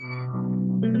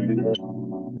They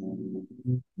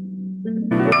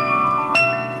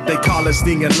call us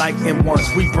the enlightened ones.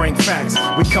 We bring facts.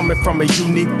 We coming from a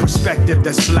unique perspective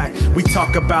that's black. We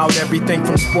talk about everything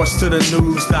from sports to the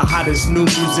news, the hottest new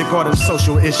music or them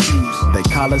social issues. They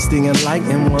call us the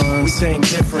enlightened ones. We think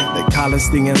different. They call us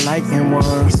the enlightened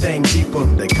ones. We think deeper.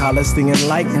 They call us the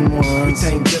enlightened ones. We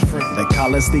think different. They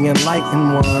call us the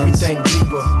enlightened ones. We think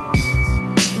deeper.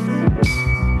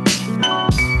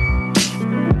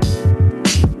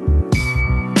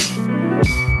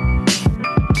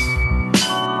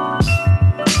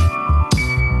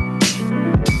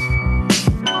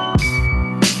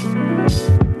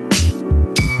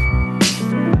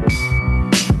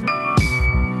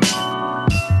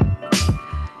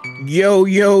 Yo,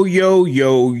 yo, yo,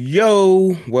 yo,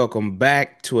 yo. Welcome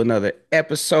back to another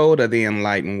episode of the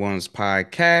Enlightened Ones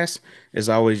podcast. As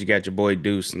always, you got your boy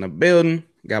Deuce in the building.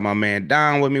 Got my man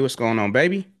Don with me. What's going on,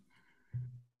 baby?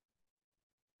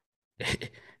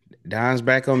 Don's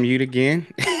back on mute again.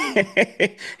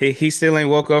 he still ain't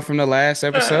woke up from the last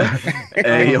episode.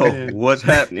 Hey, yo, what's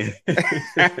happening?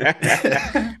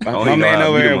 my man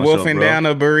over there wolfing down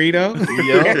a burrito.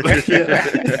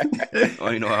 I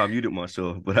don't even know how I muted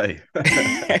myself, but hey.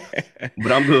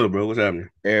 But I'm good, bro. What's happening?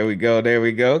 There we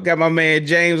go. Got my man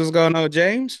James. What's going on,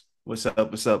 James? What's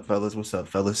up,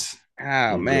 fellas?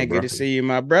 Oh, man, good, good to see you,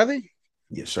 my brother.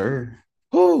 Yes, sir.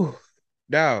 Whew,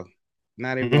 dog.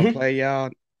 Not even gonna play y'all.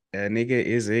 A nigga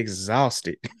is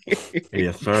exhausted.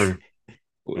 Yes, sir.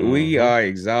 We are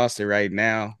exhausted right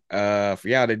now. For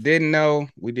y'all that didn't know,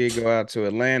 we did go out to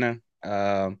Atlanta,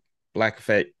 Black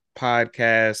Effect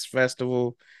Podcast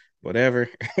Festival, whatever.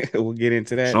 We'll get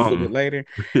into that a little bit later.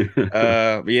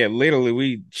 But yeah, literally,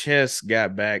 we just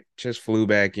flew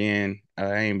back in.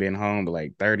 I ain't been home but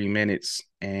like 30 minutes,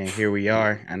 and here we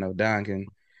are. I know Don can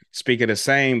speak of the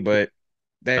same, but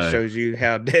that shows you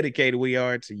how dedicated we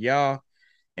are to y'all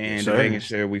and making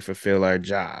sure we fulfill our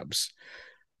jobs.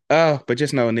 But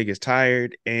just know niggas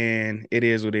tired, and it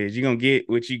is what it is. You're gonna get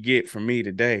what you get from me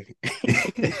today.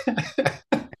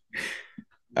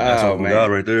 That's all man.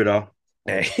 God right there, though.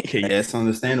 Yeah, it's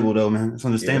understandable though, man. It's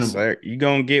understandable. Yes, sir. You're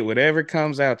gonna get whatever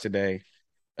comes out today.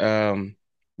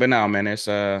 But no, man, it's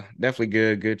definitely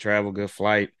good travel, good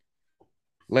flight.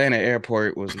 Atlanta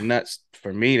airport was nuts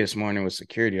for me this morning with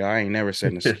security. I ain't never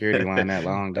sat in a security line that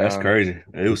long, dog. That's crazy.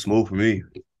 It was smooth for me.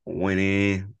 Went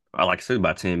in. I said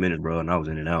about 10 minutes, bro, and I was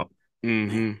in and out.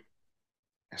 Mm-hmm.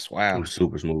 That's wild. It was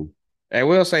super smooth. I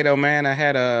will say though, man, I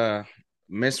had a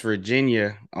Miss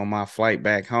Virginia on my flight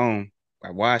back home.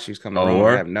 Why she was coming home,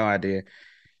 I have no idea.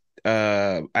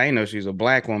 I didn't know she was a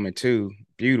black woman too.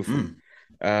 Beautiful.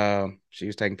 She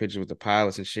was taking pictures with the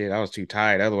pilots and shit. I was too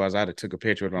tired. Otherwise, I'd have took a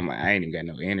picture with her. I'm like, I ain't even got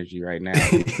no energy right now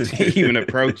to even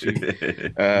approach you.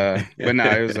 But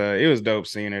no, it was dope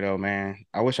seeing her though, man.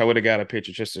 I wish I would have got a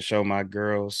picture just to show my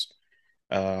girls.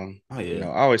 You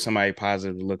know, always somebody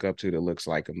positive to look up to that looks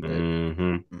like them. But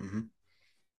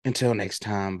until next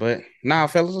time. But nah,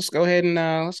 fellas, let's go ahead and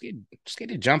let's get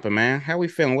it jumping, man. How we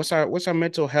feeling? What's our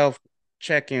mental health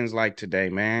check-ins like today,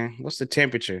 man? What's the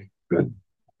temperature?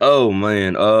 Oh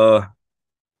man,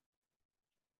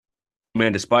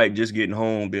 despite just getting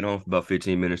home, being home for about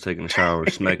 15 minutes, taking a shower,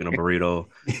 smacking a burrito,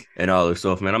 and all this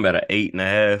stuff, man, I'm at an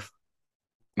 8.5.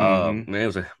 Man, it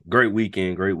was a great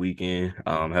weekend.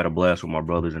 Had a blast with my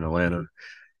brothers in Atlanta.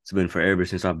 It's been forever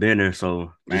since I've been there,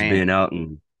 so just being out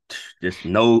and just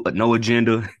no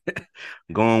agenda,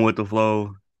 going with the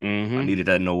flow. I needed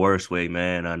that in the worst way,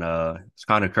 man, and it's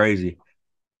kind of crazy.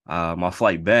 My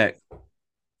flight back.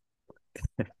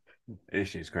 This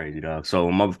shit's crazy, dog. So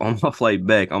on my flight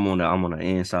back, I'm on the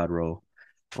inside row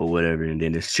or whatever, and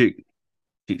then this chick,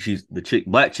 she's the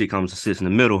black chick comes and sits in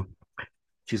the middle.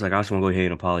 She's like, I just want to go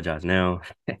ahead and apologize now.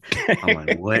 I'm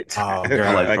like, what? Oh, girl.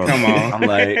 I'm like, come on. I'm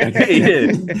like,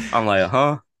 yeah. I'm like,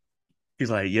 huh? She's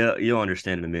like, yeah, you'll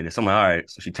understand in a minute. So I'm like, all right.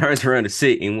 So she turns around to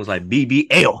sit and was like,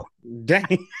 BBL.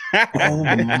 Dang. Oh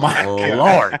my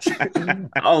Lord.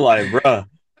 I'm like, bruh.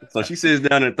 So she sits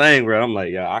down in the thing, bro. I'm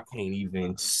like, yeah, I can't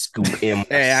even scoot in my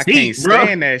Hey, I seat, can't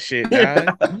stand that shit,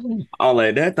 dog. I'm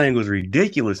like, that thing was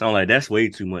ridiculous. I'm like, that's way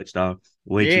too much, dog.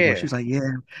 Way too much. She's like,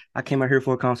 yeah, I came out here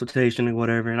for a consultation and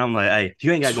whatever. And I'm like, hey,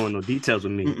 you ain't got to go into no details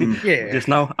with me. Yeah. Just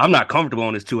know I'm not comfortable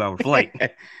on this 2-hour flight.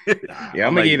 Yeah,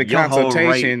 I'm going to give you the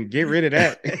consultation. Get rid of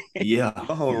that. Yeah.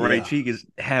 My whole right cheek is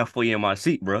halfway in my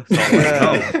seat, bro. So I'm like,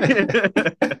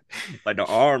 oh. Like the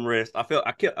armrest. I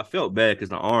felt bad because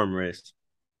the armrest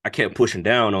I kept pushing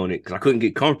down on it because I couldn't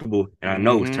get comfortable, and I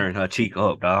know it's turned her cheek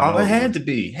up, dog. Oh, it had to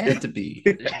be.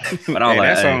 But I was Hey, like,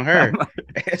 that's hey, on her.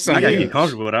 That's on I gotta you. get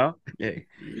comfortable, dog. Yeah.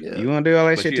 Yeah. You want to do all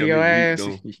that But shit she to had your me weak, ass,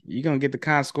 though. you're going to get the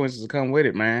consequences that come with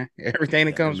it, man. Everything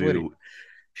that comes with it.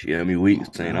 She had me weak,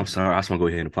 saying, "I'm sorry. I just want to go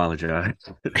ahead and apologize."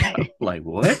 Like,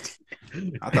 what?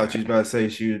 I thought you was about to say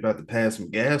she was about to pass some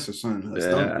gas or something. Her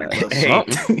stomach was Hey,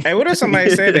 Something. hey, what if somebody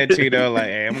said that to you, though? Like,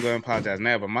 hey, I'm going to apologize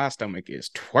now, but my stomach is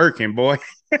twerking, boy.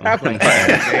 I'm like,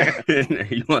 Hey, damn.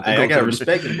 you want to I go gotta to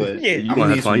respect it, but Yeah. you I'm gonna gonna have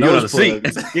need to some find you another nose seat.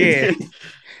 plugs. Yeah. You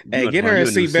Hey, have to get her find a you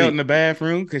a new seatbelt in seat. the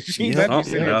bathroom because she Yep, about to be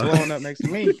sitting there Something, dog. blowing up next to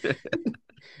me.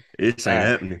 This ain't Uh,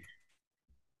 happening.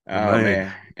 But oh, man,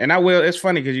 man. And I will. It's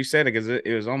funny because you said it because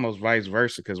it was almost vice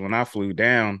versa. Because when I flew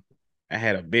down, I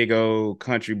had a big old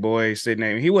country boy sitting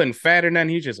there. He wasn't fat or nothing.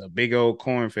 He was just a big old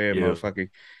corn-fed yeah. motherfucker.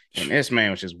 And this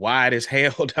man was just wide as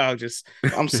hell, dog.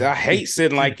 I hate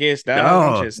sitting like this, dog.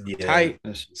 I'm Dog. just yeah. tight.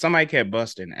 Somebody kept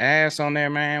busting ass on there,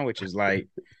 man, which is like,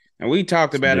 and we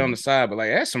talked about it on the side, but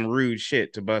like that's some rude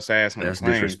shit to bust ass on a That's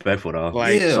plane. disrespectful, dog.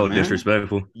 Like, Yeah, So man.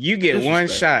 disrespectful. you get one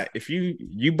Disrespectful. shot. If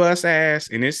you bust ass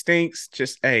and it stinks,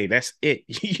 just hey, that's it.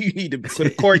 You need to put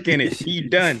a cork in it. You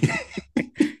done.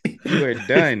 You are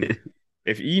done.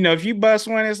 If you bust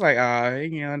one, it's like,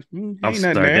 ain't I'm nothing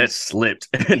sorry, there. that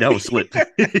slipped. That was slipped.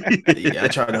 Yeah, I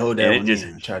tried to hold that And one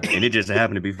in. I tried to. and it just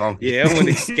happened to be funky. Yeah, that one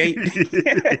escaped.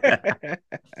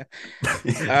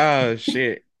 Oh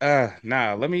shit.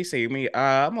 Nah, let me see.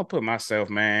 I'm gonna put myself,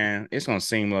 man. It's gonna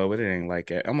seem low, but it ain't like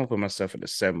that. I'm gonna put myself at the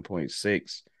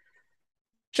 7.6.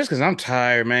 Just because I'm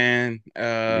tired, man.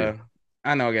 Yeah.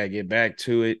 I know I gotta get back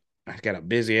to it. I got a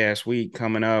busy ass week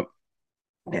coming up.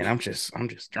 And I'm just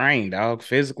drained, dog.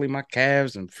 Physically, my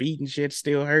calves and feet and shit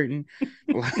still hurting.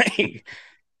 Like,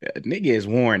 nigga is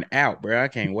worn out, bro. I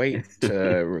can't wait to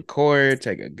record,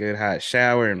 take a good hot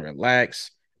shower, and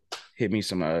relax. Hit me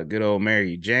some good old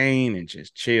Mary Jane and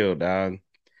just chill, dog.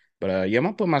 But yeah, I'm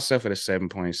gonna put myself at a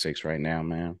 7.6 right now,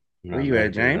 man. Where Not you mad at,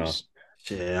 at that at all. James?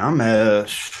 Shit, I'm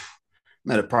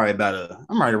at probably about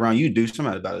I'm right around you, Deuce. I'm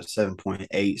at about a 7.8,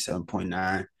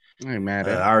 7.9. I ain't mad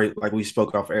at I already, like we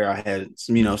spoke off air, I had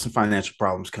some financial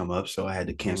problems come up, so I had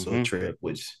to cancel a trip,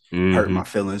 which hurt my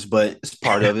feelings, but it's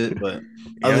part of it. But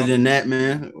other than that,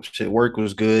 man, shit, work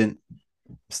was good.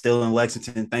 Still in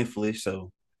Lexington, thankfully.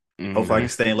 So hopefully I can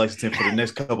stay in Lexington for the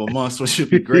next couple of months, which should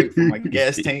be great for my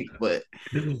gas tank. But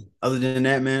other than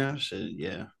that, man, shit,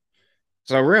 yeah.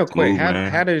 So real quick, Smooth, how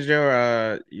man. does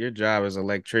your job as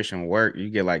electrician work?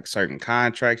 You get like certain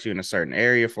contracts, you in a certain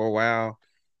area for a while.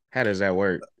 How does that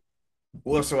work?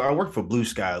 Well, so I work for Blue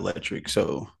Sky Electric,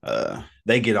 so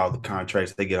they get all the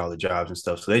contracts, they get all the jobs and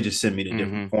stuff. So they just send me to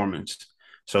different formats.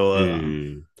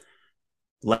 So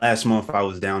last month I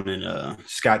was down in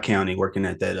Scott County working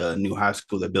at that new high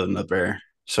school they're building up there.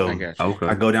 So I got you.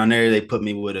 I go down there, they put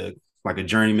me with a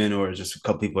journeyman or just a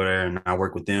couple people there, and I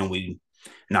work with them. We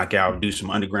knock out, do some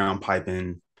underground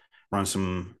piping, run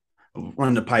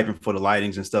the piping for the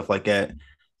lightings and stuff like that.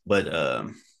 But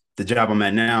the job I'm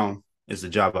at now is the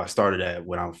job I started at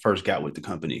when I first got with the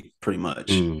company, pretty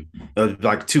much. It was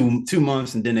like two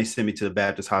months, and then they sent me to the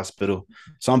Baptist hospital.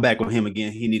 So I'm back with him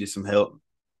again. He needed some help.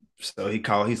 So he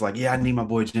called. He's like, "Yeah, I need my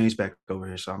boy James back over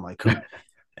here." So I'm like, "Come."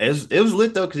 It was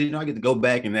lit though, because I get to go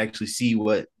back and actually see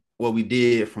what we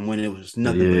did from when it was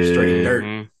nothing but straight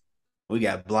dirt. We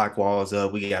got block walls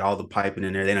up. We got all the piping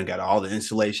in there. They done got all the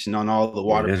insulation on all the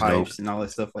water pipes and all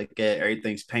that stuff like that.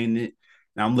 Everything's painted.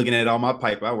 And I'm looking at all my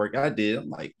pipe I did. I'm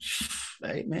like,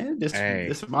 hey man, this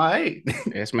is my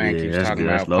This man keeps talking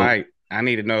about pipe. I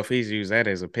need to know if he's used that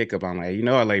as a pickup. I'm like,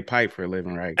 I lay pipe for a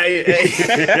living, right? Hey.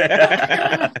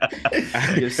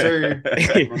 Yes, sir.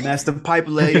 I'm a master pipe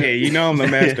layer. Yeah, I'm a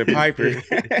master piper.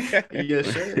 Yes,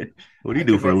 sir. What do you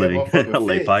do for a living? I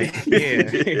lay pipe.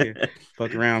 Yeah.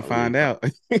 Fuck around, find out.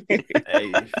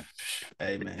 Hey,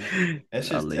 man. That's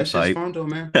just fun though,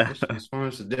 man. It's fun.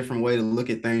 It's a different way to look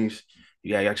at things.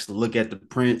 You gotta actually look at the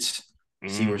prints,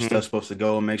 see where stuff's supposed to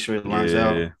go, and make sure it lines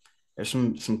out. There's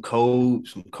some cold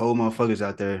motherfuckers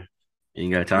out there. You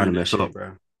ain't got time to mess up,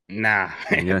 bro. Nah.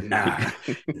 You got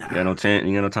no time.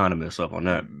 You got no time to mess up on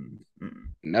that.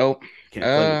 Nope. Can't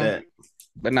play with that.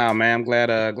 But nah, man, I'm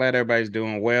glad everybody's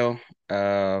doing well.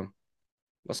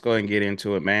 Let's go ahead and get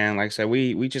into it, man. Like I said,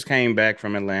 we just came back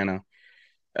from Atlanta.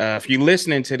 If you're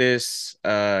listening to this,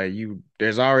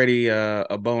 there's already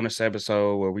a bonus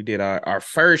episode where we did our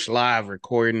first live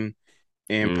recording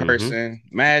in person.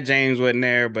 Mad James wasn't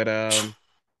there, but it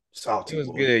was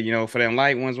good. For them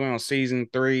light ones, we're on season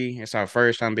 3. It's our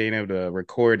first time being able to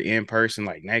record in person,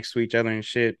 like next to each other and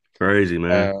shit. Crazy,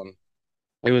 man.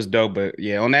 It was dope, but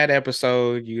yeah, on that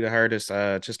episode, you heard us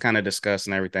just kind of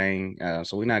discussing everything.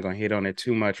 So we're not gonna hit on it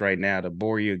too much right now to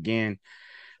bore you again.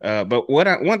 But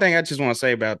one thing I just want to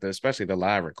say about especially the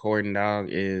live recording, dog,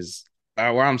 is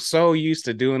where I'm so used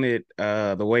to doing it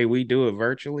the way we do it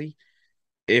virtually.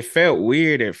 It felt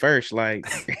weird at first, like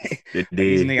It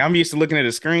these did. niggas. I'm used to looking at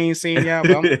the screen, seeing y'all,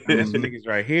 but I'm like, man, some niggas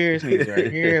right here, some niggas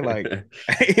right here. Like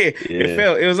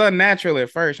it was unnatural at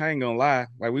first. I ain't gonna lie.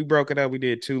 Like we broke it up. We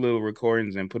did 2 little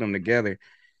recordings and put them together.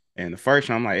 And the first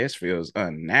one, I'm like, this feels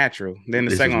unnatural. Then the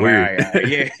This is second one, weird. like, all right,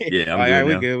 yeah, Yeah, I'm like, all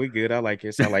right, good now. we good. I like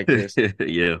this. I like this.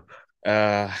 Yeah.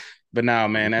 But no,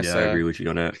 man, that's Yeah, I agree with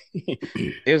you on that.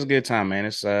 it was a good time, man.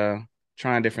 It's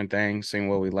trying different things, seeing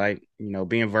what we like,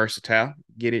 being versatile.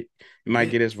 Get it. You might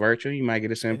get us virtual, you might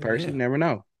get us in person. You never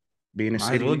know. Be in the Might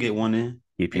city. as well get one in.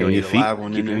 Keep you on your feet,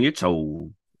 keep you on your toes.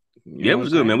 Yeah, it was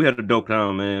good, man. We had a dope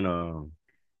time, man.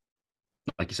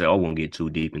 Like you said, I won't get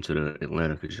too deep into the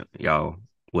Atlanta because y'all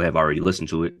will have already listened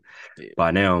to it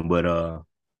by now. But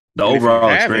the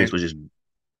overall experience was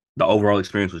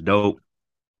dope.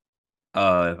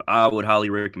 I would highly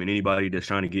recommend anybody that's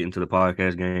trying to get into the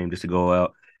podcast game just to go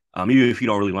out. Even if you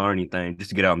don't really learn anything, just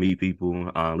to get out, meet people,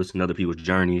 listen to other people's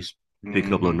journeys, pick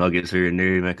up little nuggets here and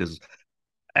there, man. Because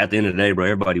at the end of the day, bro,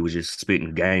 everybody was just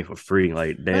spitting game for free.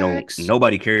 Like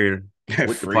nobody cared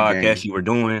what the podcast you were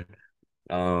doing.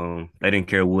 They didn't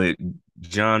care what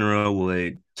genre,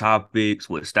 what topics,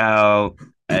 what style.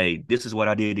 Hey, this is what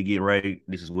I did to get right.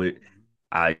 This is what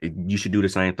you should do the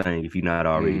same thing if you're not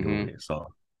already doing it.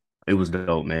 So it was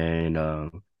dope, man.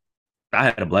 I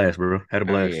had a blast, bro. Had a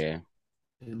blast. Oh, yeah.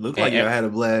 It looked like y'all had a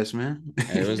blast, man.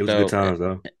 It was good times,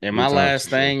 though. And my last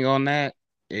thing on that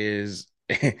is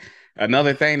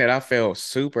another thing that I felt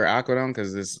super awkward on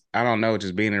because I don't know,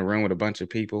 just being in a room with a bunch of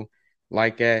people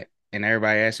like that, and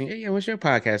everybody asking, yeah, what's your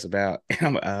podcast about?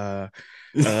 And I'm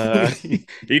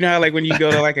you know how like when you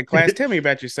go to like a class, tell me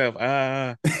about yourself.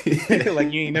 Like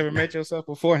you ain't never met yourself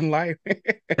before in life.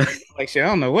 Like shit, I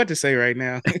don't know what to say right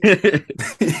now.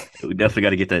 We definitely got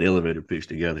to get that elevator pitch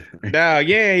together. No,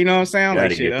 yeah, you know what I'm saying?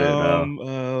 Like shit,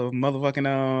 that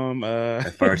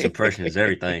first impression is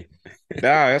everything.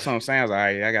 That's what I'm saying. I was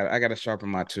like, I got to sharpen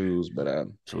my tools, but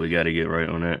so we got to get right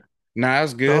on that. Nah,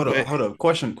 that's good. Hold up.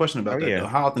 Question about that. Though.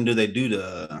 How often do they do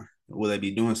will they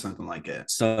be doing something like that?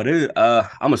 So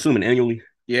I'm assuming annually.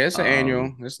 Yeah, it's an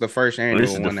annual. This is the first annual.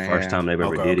 This is the first time they've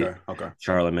ever did it. Okay.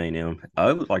 Charlemagne them.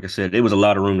 It was like I said, it was a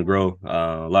lot of room to grow.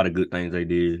 A lot of good things they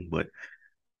did, but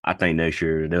I think next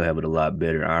year they'll have it a lot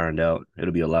better ironed out.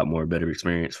 It'll be a lot more better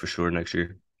experience for sure next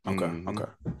year. Okay.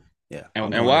 Yeah.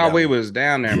 And while we was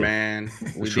down there, man,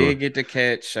 we did get to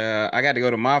catch. I got to go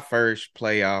to my first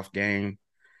playoff game.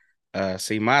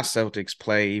 See my Celtics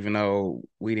play, even though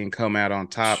we didn't come out on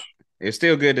top. It's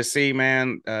still good to see,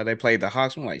 man. They played the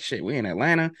Hawks. I'm like, shit, we in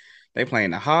Atlanta. They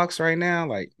playing the Hawks right now.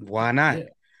 Like, why not?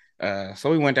 Yeah. So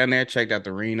we went down there, checked out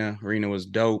the arena. Arena was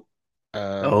dope.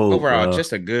 Overall,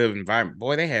 just a good environment.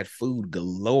 Boy, they had food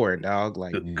galore, dog.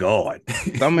 Like, God,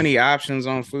 so many options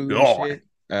on food. And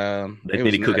shit. They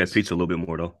need to cook that pizza a little bit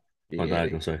more, though. Yeah. I'm not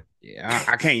gonna say. Yeah,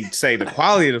 I can't say the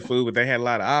quality of the food, but they had a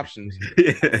lot of options.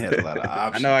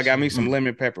 I know I got me some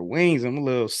lemon pepper wings and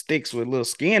little sticks with little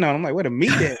skin on them. I'm like, where the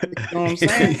meat at? You know what I'm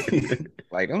saying?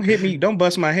 Like, don't hit me, don't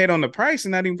bust my head on the price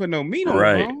and not even put no meat on it.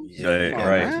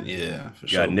 Right. Yeah, for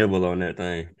sure. Got nibble on that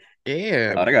thing.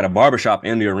 Yeah. They got a barbershop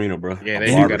in the arena, bro. Yeah,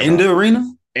 they in the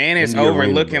arena? And it's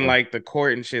overlooking like the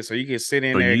court and shit, so you can sit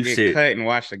in there, get cut, and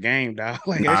watch the game, dog.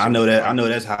 Like, I know that. I know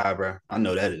that's high, bro. I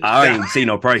know that is. I ain't see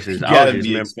no prices. I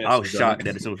was shocked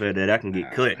that it's fair that I can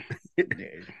get cut.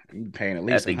 You paying at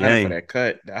least $100 for that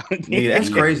cut, dog. Yeah, that's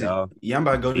crazy. Yeah, I'm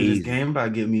about to go to this game. I'm about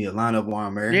to get me a lineup while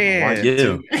I'm there.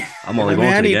 Yeah. I'm only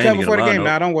going to the game. I need before the game.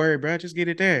 Nah, don't worry, bro. Just get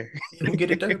it there.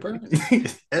 Get it there, bro.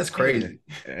 That's crazy.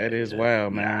 That is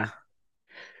wild, man.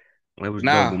 It was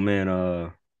dope,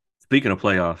 man. Speaking of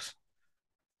playoffs,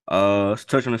 let's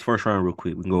touch on this first round real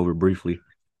quick. We can go over it briefly.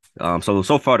 So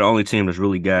far the only team that's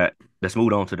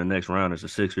moved on to the next round is the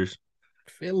Sixers.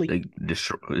 Philly. They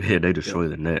destroy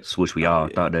the Nets, which we all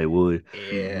thought they would.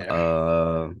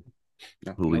 Yeah.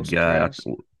 Who we got?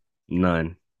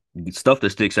 None. Stuff that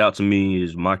sticks out to me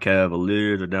is my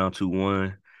Cavaliers are down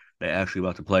 2-1. They're actually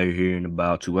about to play here in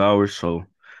about 2 hours, so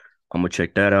I'm gonna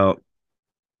check that out.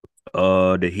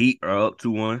 The Heat are up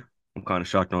 2-1. I'm kind of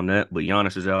shocked on that, but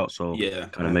Giannis is out, so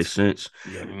kind of makes sense.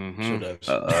 Yeah, I'm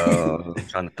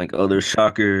trying to think of other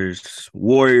shockers.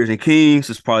 Warriors and Kings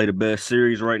is probably the best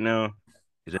series right now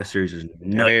because that series is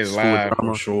nuts. That is live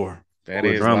for sure. That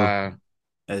is live.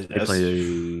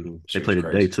 They play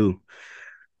today too.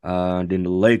 Then the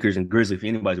Lakers and Grizzlies. If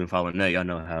anybody's been following that, y'all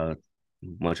know how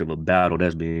much of a battle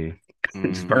that's been.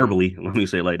 Just verbally. Let me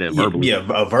say it like that. Yeah, Verbally.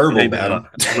 a verbal battle.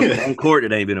 On court,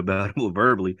 it ain't been a battle.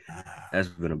 Verbally, that's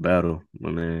been a battle.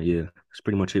 But man, yeah, it's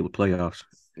pretty much it with playoffs.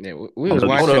 Yeah, we was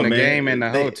watching up, the man. game in the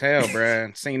hotel,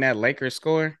 bro. Seen that Lakers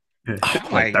score.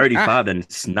 Like 35 and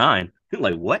it's 9.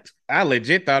 Like what? I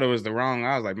legit thought it was the wrong.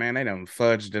 I was like, man, they done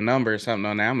fudged the number or something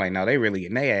on that. I'm like, no, they really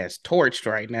getting their ass torched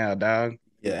right now, dog.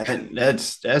 Yeah,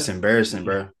 that's embarrassing,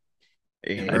 bro.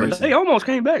 Yeah. But they almost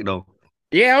came back though.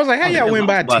 Yeah, I was like, how y'all win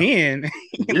by 10?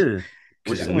 Yeah,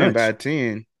 which is win by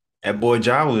 10. That boy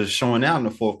Ja was showing out in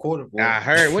the fourth quarter. Boy. I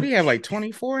heard. What do you have, like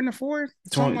 24 in the fourth?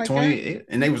 20,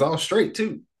 and they was all straight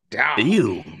too.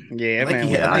 Ew. Yeah, like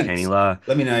man. I can't even lie.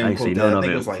 Let me not even quote that. I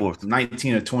think it was like fourth.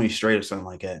 19 or 20 straight or something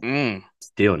like that.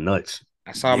 Still nuts.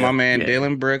 I saw my man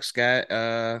Dylan Brooks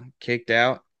got kicked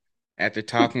out after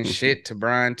talking shit to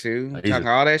Brian too. Talking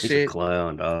all that shit. He's a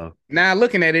clown, dog. Now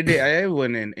looking at it, it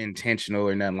wasn't intentional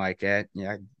or nothing like that.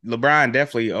 Yeah, LeBron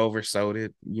definitely oversold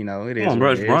it. You know, it is. Come on,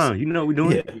 bro, it's Brian. You know what we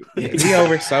doing? Yeah. He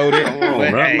oversold it.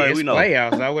 But bro, hey, like, it's we know.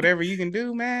 playoffs. So whatever you can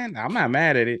do, man. I'm not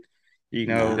mad at it. You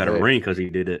know, got a ring because he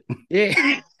did it.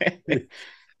 Yeah.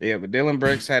 Yeah, but Dylan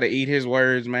Brooks had to eat his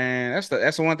words, man. That's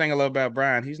the one thing I love about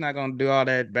Brian. He's not gonna do all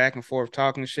that back and forth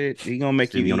talking shit. He gonna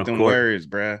make you eat them words,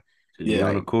 bro. Yeah,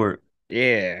 on the court.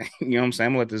 Yeah, you know what I'm saying?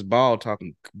 I'm gonna let this ball talk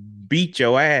and beat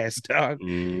your ass, dog,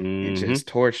 and just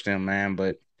torch them, man.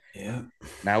 But yeah,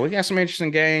 now we got some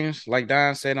interesting games. Like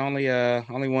Don said,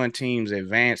 only one team's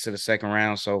advanced to the second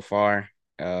round so far.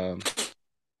 We'll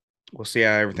see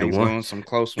how everything's going. Some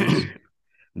close ones.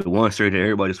 The one series that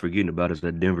everybody's forgetting about is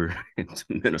that Denver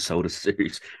Minnesota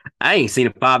series. I ain't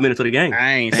seen 5 minutes of the game.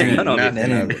 I ain't seen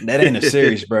nothing. That ain't a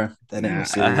series, bro. That ain't a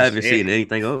series. I haven't seen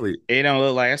anything of it. It don't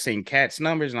look like I seen Cat's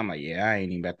numbers, and I'm like, yeah, I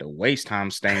ain't even about to waste time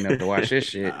staying up to watch this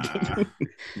shit.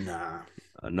 Nah.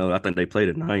 I think they play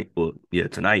tonight. Well, yeah,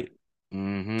 tonight.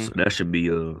 Mm-hmm. So that should be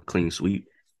a clean sweep.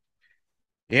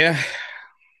 Yeah,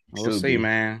 we'll see,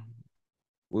 man.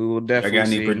 We will definitely. I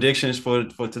got any predictions for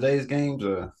today's games?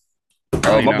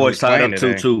 My boys tied up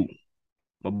 2-2.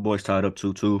 My boys tied up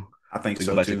 2-2. I think we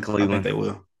so go back too. To Cleveland. I think they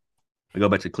will. We go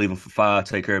back to Cleveland for 5.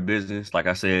 Take care of business. Like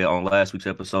I said on last week's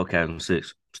episode, Cavs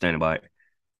 6. Standing by it.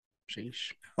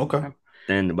 Sheesh. Okay.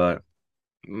 Standing by it.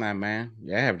 Nah, man.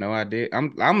 Yeah, I have no idea.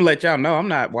 I'm gonna let y'all know I'm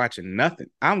not watching nothing.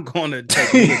 I'm gonna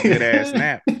take me a good ass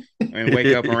nap and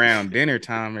wake up around dinner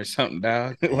time or something,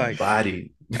 dog. Like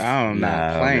body. I'm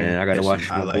not playing. Man, I gotta watch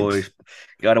my boys.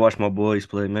 Gotta watch my boys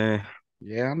play, man.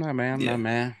 Yeah, I'm not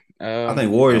man. I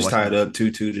think Warriors tied up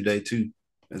 2-2 today too,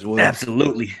 as well.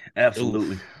 Absolutely.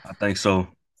 Oof. I think so.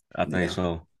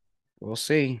 We'll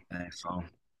see. I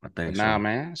think so. Nah,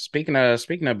 man. Speaking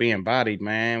of being bodied,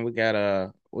 man, we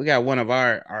got one of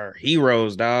our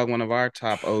heroes, dog. One of our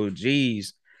top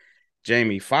OGs,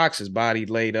 Jamie Foxx, is bodied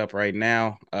laid up right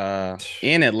now,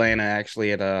 in Atlanta,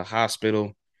 actually at a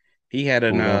hospital. He had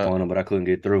up on him, but I couldn't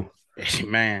get through.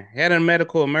 Man, he had a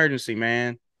medical emergency,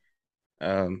 man.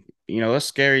 You know, a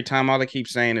scary time. All they keep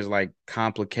saying is like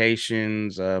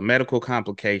complications, medical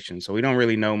complications. So we don't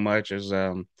really know much. There's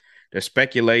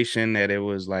speculation that it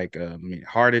was like a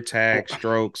heart attack,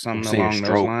 stroke, something along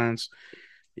those lines.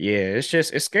 Yeah,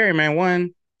 it's scary,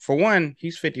 man. For one,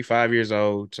 he's 55 years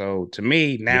old. So to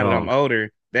me, now that I'm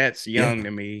older, that's young to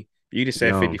me. You just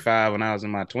said 55 when I was in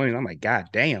my 20s. I'm like, God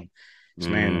damn.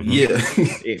 Man,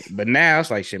 but now it's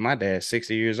like shit. My dad's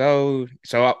 60 years old,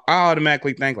 so I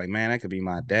automatically think like, man, that could be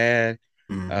my dad.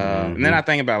 And then I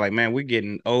think about like, man, we're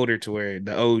getting older to where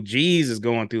the OGs is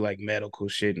going through like medical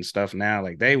shit and stuff now.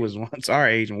 Like they was once our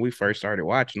age when we first started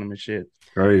watching them and shit.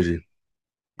 Crazy.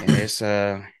 And it's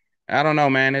I don't know,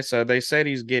 man. It's they said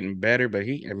he's getting better, but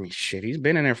he's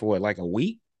been in there for what, like a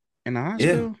week in the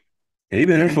hospital. Yeah, he's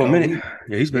been in there for a minute.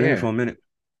 Yeah, he's been in there for a minute.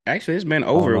 Actually, it's been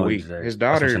over a week. His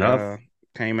daughter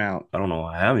came out. I don't know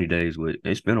how many days, but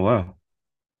it's been a while.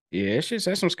 Yeah,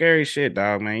 that's some scary shit,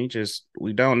 dog, man.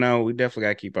 We don't know. We definitely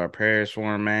gotta keep our prayers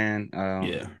for him, man.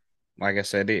 Like I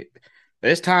said,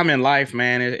 this time in life,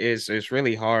 man, it's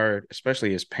really hard,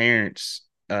 especially as parents,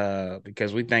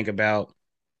 because we think about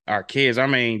our kids. Our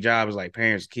main job is like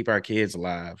parents, keep our kids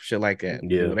alive, shit like that.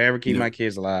 Yeah, whatever, keep my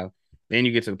kids alive. Then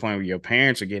you get to the point where your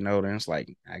parents are getting older, and it's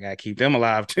like, I got to keep them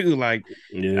alive too. Like,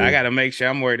 I got to make sure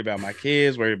I'm worried about my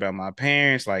kids, worried about my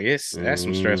parents. Like, that's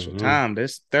some stressful time.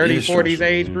 This 30, 40s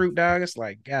age group, dog, it's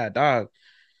like, God, dog.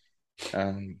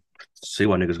 See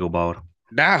why niggas go bald.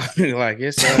 Dog, like,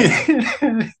 it's...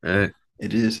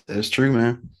 it is. That's true,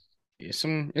 man. It's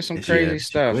some crazy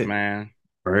stuff, man.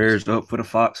 Prayers up for the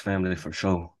Fox family, for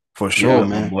sure. For sure,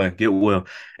 man. Boy, get well.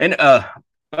 And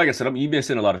like I said, you've been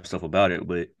saying a lot of stuff about it,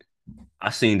 but I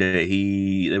seen that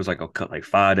there was like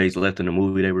 5 days left in the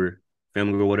movie they were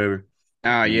filming or whatever.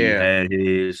 Oh yeah.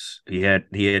 He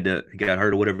got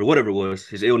hurt or whatever it was,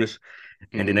 his illness.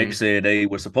 And then they said they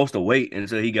were supposed to wait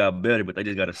until he got better, but they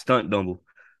just got a stunt double.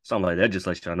 Something like that. Just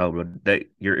let y'all know, bro. That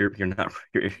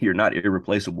you're not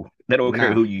irreplaceable. They don't care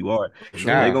Nah. who you are. They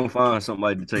Nah. gonna find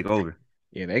somebody to take over.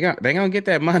 Yeah, they gonna get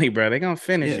that money, bro. They gonna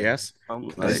finish. Yeah. Yes, I'm I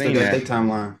They like, still seen got that. their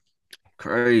timeline.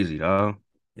 crazy, dog.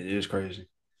 It is crazy.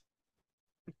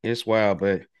 It's wild,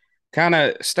 but kind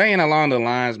of staying along the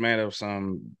lines, man, of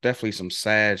some definitely some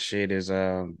sad shit is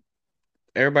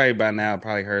everybody by now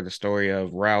probably heard the story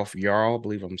of Ralph Yarl. I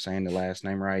believe I'm saying the last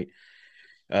name right.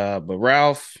 But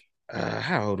Ralph,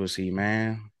 how old was he,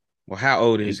 man? Well, how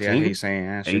old is he? I 18, hate saying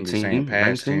I shouldn't be saying 18,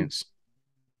 past 19, tense.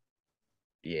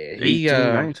 Yeah, he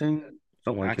 18, 19,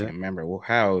 something I like can't that. remember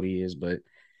how old he is, but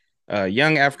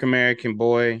young African American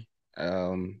boy.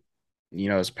 Um,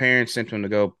 his parents sent him to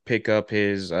go pick up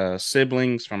his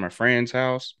siblings from a friend's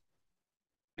house.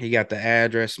 He got the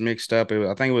address mixed up.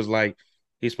 I think it was like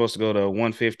he's supposed to go to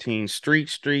 115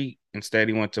 Street. Instead,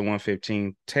 he went to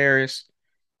 115 Terrace.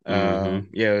 Mm-hmm.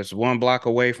 Yeah, it's 1 block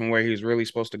away from where he was really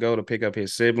supposed to go to pick up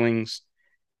his siblings.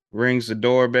 Rings the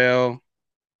doorbell.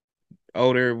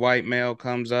 Older white male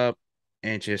comes up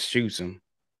and just shoots him.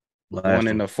 One Blast in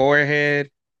him. the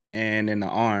forehead and in the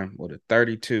arm with a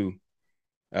 32.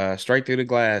 Straight through the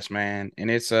glass, man. And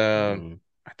it's Mm-hmm.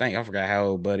 I forgot how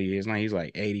old Buddy is. Now he's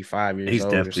like 85 years He's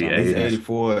old or definitely something He's like that. 80s.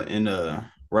 84, and He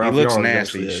Ralph looks Yarl is nasty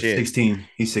actually as shit. 16.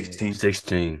 He's Yeah, 16.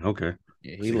 16. Okay.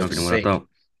 yeah, he looks Younger than 16. what I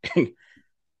sick. thought.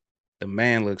 The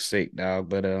man looks sick, dog.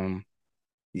 But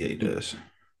Yeah, he does.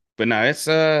 but no, it's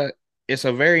a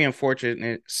very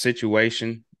unfortunate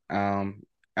situation. And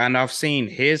I've seen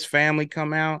his family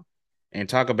come out and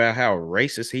talk about how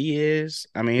racist he is.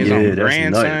 I mean, his Yeah, own that's nuts.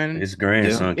 grandson. His Yeah.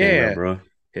 grandson came out, Yeah, bro.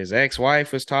 his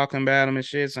ex-wife was talking about him and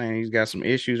shit, saying he's got some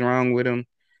issues wrong with him.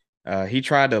 He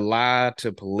tried to lie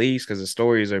to police because the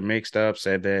stories are mixed up.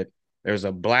 Said that there's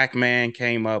a black man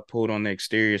came up, pulled on the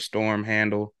exterior storm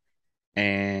handle,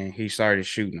 and he started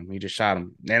shooting him. He just shot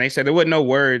him. And they said there wasn't no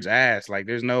words asked. Like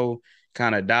there's no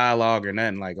kind of dialogue or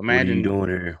nothing. Like What are you imagine, doing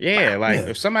here? yeah, like Yeah.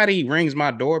 if somebody rings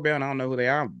my doorbell and I don't know who they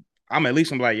are, I'm at least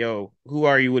gonna be like, yo, who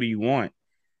are you? What do you want?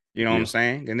 You know what I'm Yeah.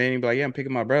 saying? And then he'd be like, yeah, I'm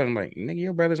picking my brother. I'm like, nigga,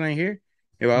 your brothers ain't here.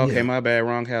 He's like, okay, Yeah. my bad,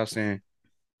 wrong house. And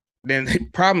then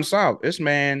problem solved. This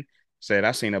man said,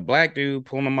 I seen a black dude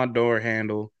pulling on my door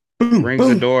handle, Boom. rings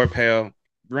the Boom.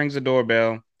 rings the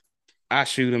doorbell. I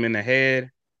shoot him in the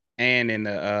head and in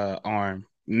the arm.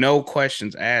 No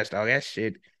questions asked. Oh, that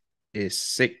shit is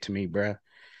sick to me, bro.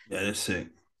 Yeah, that's sick.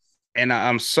 And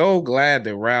I'm so glad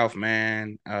that Ralph,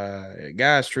 man,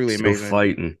 guy's truly Still amazing.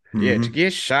 fighting. Yeah, to Mhm.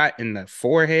 get shot in the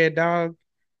forehead, dog,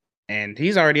 and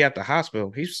he's already at the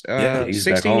hospital. He's Yeah. He's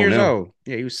back 16 home years now. old.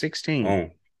 Yeah, he was 16 Oh.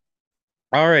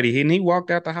 already. He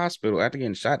walked out the hospital after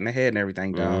getting shot in the head and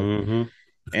everything, dog. Mm-hmm.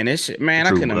 And this shit, man, I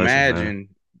True couldn't blessing, man. imagine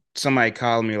somebody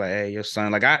calling me like, "Hey, your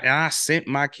son." Like I sent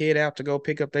my kid out to go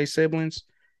pick up their siblings,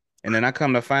 and then I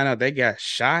come to find out they got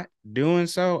shot doing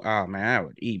so. Oh man, that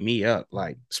would eat me up.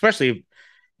 Like especially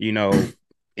if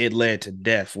it led to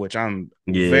death, which I'm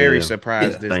very Yeah.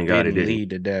 surprised Yeah. this Thank God it didn't didn't. lead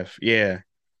to death. Yeah,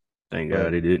 Thank but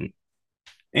God it didn't.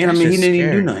 And I that's mean, he just didn't even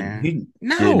do scary, nothing. man. He Didn't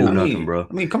do No, nothing, bro.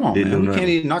 I mean, come on, Didn't man. do We can't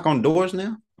nothing. even knock on doors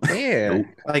now. yeah. Nope.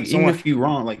 Like, even Someone, if you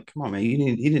wrong, like, come on, man. He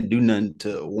didn't do nothing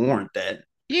to warrant that.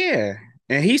 yeah.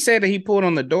 And he said that he pulled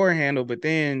on the door handle, but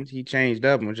then he changed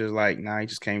up and was just like, nah, he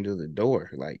just came to the door.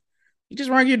 Like, you just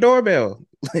rang your doorbell.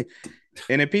 Like,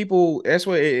 and then people, that's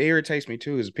what it irritates me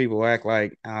too, is people act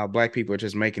like black people are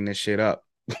just making this shit up.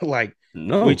 Like, we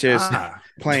No. just Ah,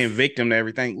 playing victim to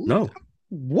everything. No.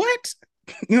 What?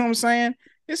 You know what I'm saying?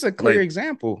 It's a clear Like,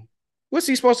 example. What's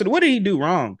he supposed to do? What did he do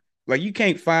wrong? Like, you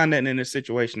can't find nothing in this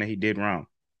situation that he did wrong.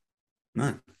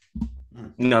 none.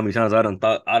 you know how many times I done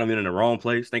been in the wrong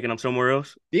place thinking I'm somewhere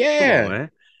else? Come on, Yeah.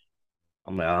 man.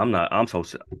 I'm like, I'm not, I'm so,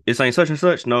 this ain't such and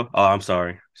such. No. Oh, I'm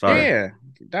sorry. Sorry. Yeah.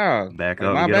 Dog. Back Like,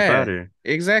 up my and get up out bad. of here.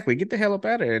 Exactly. Get the hell up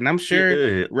out of here. And I'm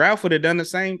sure Yeah. Ralph would have done the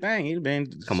same thing. He'd been,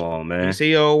 Come on, you man.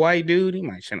 see old white dude, he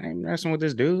might shouldn't ain't messing with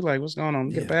this dude. Like, what's going on?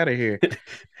 Get up Yeah. out of here.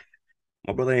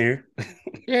 My brother ain't here.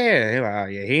 Yeah. Like, oh,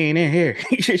 yeah, he ain't in here.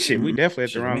 Shit, we definitely at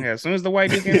the Shit, wrong me. house. As soon as the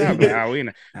white dude came out, I'm like, oh, we in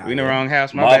the Yeah. wrong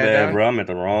house. My My bad, bad, dog. bro. I'm at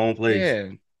the wrong place. Yeah.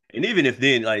 And even if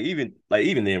then,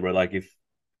 even then, bro, like if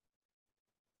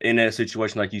in that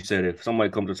situation, like you said, if somebody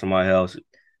comes to my house,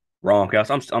 wrong house,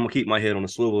 I'm gonna keep my head on the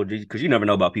swivel because you never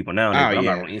know about people nowadays. Oh, But I'm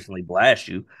not yeah. gonna instantly blast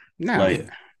you. No. Like,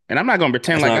 And I'm not gonna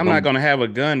pretend that's like not I'm not gonna gonna have a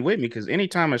gun with me because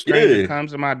anytime a stranger yeah,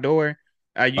 comes to my door,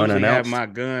 I usually have unannounced. my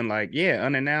gun like, yeah,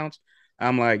 unannounced.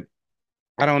 I'm like,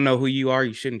 I don't know who you are.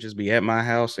 You shouldn't just be at my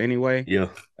house anyway. Yeah,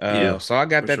 yeah. So I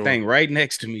got For that sure. thing right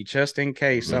next to me just in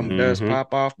case something does Mm-hmm.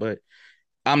 pop off. But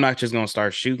I'm not just gonna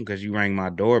start shooting because you rang my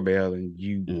doorbell and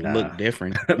you look Nah,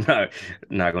 different. I'm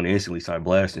not gonna instantly start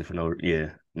blasting for no.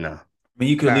 Yeah, nah. I mean,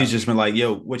 you could at least Nah, just been like,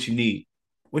 "Yo, what you need?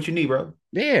 What you need, bro?"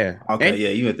 yeah, Okay, yeah,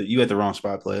 you at the wrong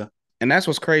spot, player. and that's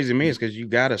what's crazy to me is because you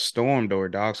got a storm door,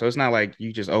 dog. So it's not like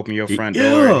you just open your front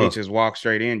door and he Yeah, just walks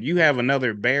straight in. You have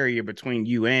another barrier between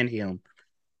you and him.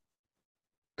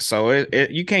 So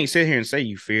you can't sit here and say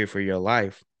you fear for your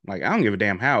life. Like I don't give a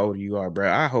damn how old you are,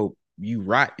 bro. I hope you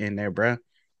rot in there, bro.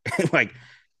 Like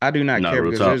I do not not care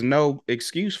real because there's talk. no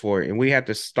excuse for it, and we have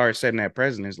to start setting that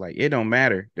precedence. Like it don't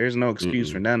matter. There's no excuse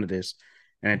for Mm-mm. none of this.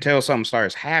 And until something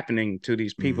starts happening to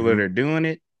these people that Mm-hmm. are doing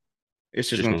it, it's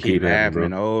It's just just gonna gonna keep keep happening,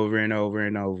 happening bro. over and over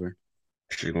and over.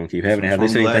 It's just gonna keep happening. Have So they I'm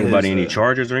said glad anything about his any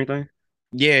charges or anything?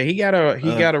 Yeah, he uh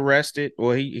got arrested.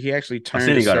 Well, he actually I turned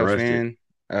seen he got himself arrested. in.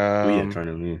 Oh yeah, turn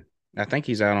him in. I think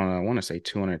he's out on I want to say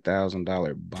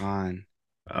 $200,000 bond.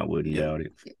 I wouldn't yeah, doubt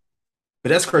it. but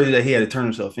that's crazy that he had to turn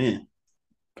himself in.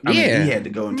 I mean, he Yeah, had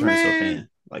to go and turn himself man. in.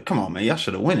 Like, come on, man, y'all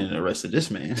should have went and arrested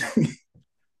this man.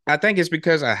 I think it's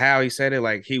because of how he said it.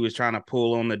 Like he was trying to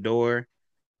pull on the door.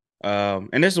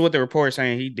 And this is what the report is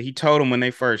saying. He told him when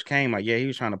they first came, like, yeah, he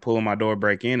was trying to pull my door,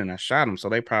 break in, and I shot him. So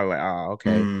they probably like, oh,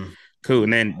 okay, Mm. cool.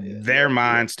 And Oh, then yeah, their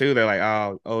you're right. minds too, they're like,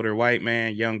 oh, older white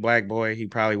man, young black boy, he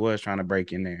probably was trying to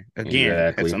break in there.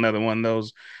 Again, that's Exactly. another one of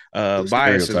those The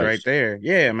biases right stereotypes. there.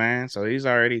 Yeah, man. So he's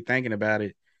already thinking about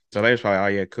it. So they was probably,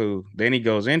 oh yeah, cool. Then he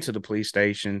goes into the police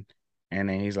station and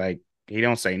then he's like, he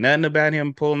don't say nothing about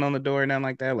him pulling on the door or nothing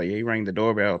like that. Like he rang the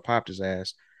doorbell, popped his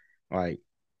ass. Like,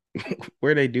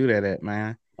 where they do that at,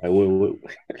 man?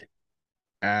 Like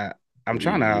Uh, I'm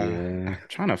yeah.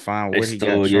 trying to find They what he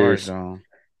got stole charged yes. on.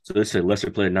 So it said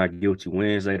Lester pled not guilty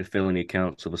Wednesday to felony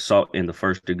counts of assault in the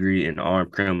first degree and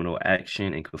armed criminal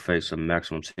action and could face a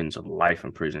maximum sentence of life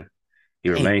in prison. He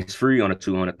Damn. remains free on a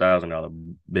 $200,000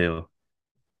 bail.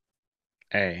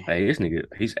 Hey, Hey, this nigga,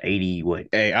 he's 80, what,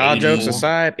 hey, all jokes 84?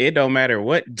 aside, it don't matter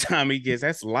what time he gets.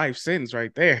 That's life sentence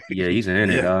right there. Yeah, he's in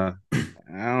it, Yeah, dog.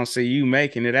 I don't see you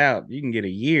making it out. You can get a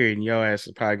year and your ass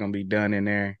is probably gonna be done in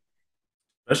there.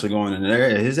 especially going in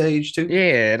there at his age too.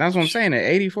 Yeah, that's what I'm saying. At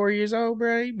 84 years old,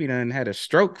 bro, you be done had a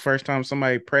stroke first time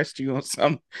somebody pressed you on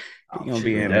something. He Oh gonna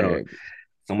be shit, in That man. or there.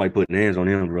 somebody putting hands on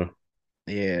him, bro.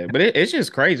 Yeah, but it's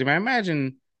just crazy, man.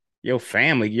 Imagine your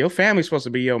family. Your family's supposed to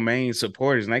be your main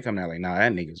supporters, and they come out like, nah,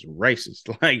 that nigga's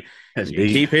racist. Like, That's you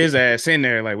deep. keep his ass in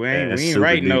there. Like, That's we ain't super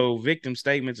writing deep. no victim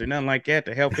statements or nothing like that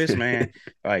to help this man.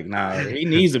 Like, nah, he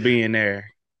needs to be in there.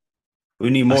 We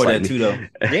need That's more of like that me. too, though.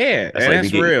 Yeah, That's and like me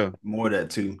that's getting real. More of that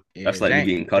too. Yeah, that's like me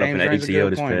getting caught up in James that brings a ATL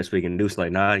good this point. past week and Deuce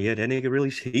like, nah, yeah, that nigga really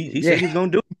he said Yeah, he was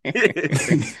gonna do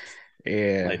it.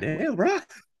 yeah. Like, damn, bro.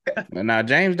 But now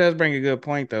James does bring a good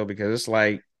point though, because it's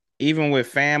like even with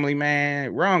family,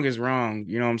 man, wrong is wrong.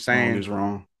 You know what I'm Wrong saying? is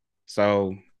wrong.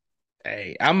 So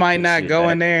hey, I might You not sit go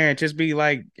in back. there and just be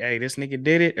like, hey, this nigga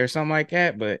did it or something like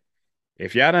that. But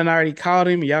if y'all done already called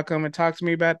him, y'all come and talk to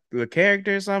me about the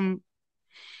character or something.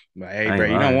 But hey, I bro, ain't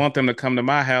you don't lying. want them to come to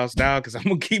my house, dog, because I'm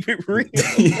gonna keep it real.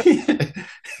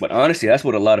 But honestly, that's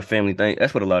what a lot of family think.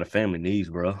 That's what a lot of family needs,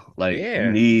 bro. Like you Yeah.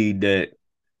 need that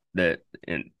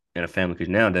in a family because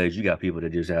nowadays you got people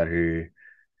that just out here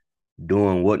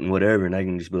doing what and whatever, and they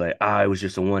can just be like, it was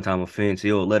just a one time offense.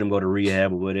 He'll let him go to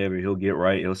rehab or whatever. He'll get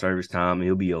right. He'll serve his time and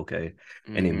he'll be okay.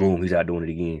 And then Hmm. boom, he's out doing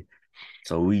it again.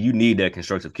 So you need that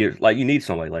constructive care. Like you need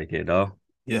somebody like that, dog.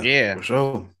 Yeah, Yeah. for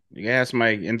sure. Yeah,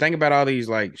 somebody and think about all these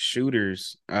like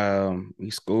shooters,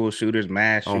 these school shooters,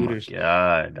 mass Oh my shooters.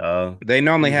 god, dog. They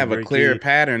normally These are have a great clear kids.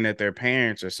 pattern that their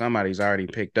parents or somebody's already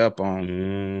picked up on,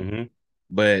 Hmm.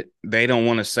 but they don't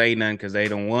want to say nothing because they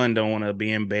don't want to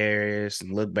be embarrassed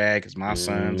and look bad because my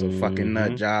son's a fucking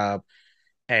nut Hmm. job.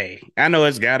 Hey, I know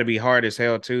it's got to be hard as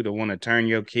hell too to want to turn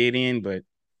your kid in, but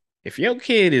if your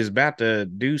kid is about to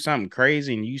do something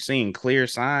crazy and you seeing clear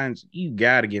signs, you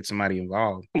got to get somebody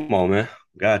involved. Come on, man.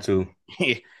 Got to.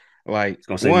 Like It's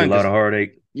gonna save you a one, lot of because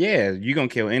heartache. yeah, you're gonna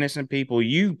kill innocent people.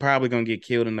 You probably gonna get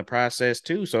killed in the process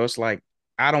too. So it's like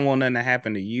I don't want nothing to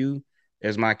happen to you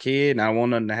as my kid, and I don't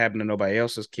want nothing to happen to nobody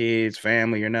else's kids,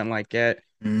 family, or nothing like that.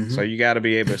 So Hmm. you got to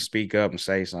be able to speak up and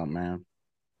say something, man.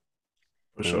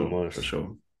 For Man, sure. For must.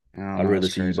 sure. I don't I'd know. rather It's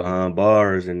see you crazy. behind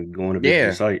bars and going to visit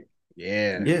the Yeah, site.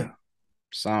 yeah, Yeah.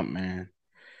 something, man.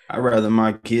 I'd rather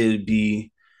my kid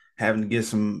be having to get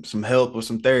some help or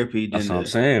some therapy That's than what I'm to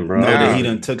saying, bro. know I'd that he rather.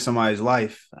 Oh, done took somebody's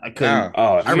life. I couldn't.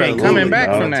 oh, Oh, I'd you rather ain't shoot, coming literally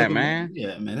back he from done dog. took that, him. man.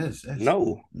 Yeah, man. That's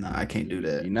No. nah. I can't do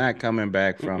that. You're not coming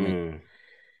back from it. Mm-mm.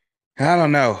 I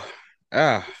don't know.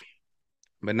 Ah,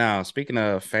 but now speaking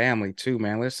of family too,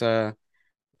 man. Let's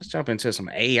jump into some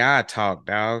AI talk,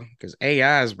 dog. Because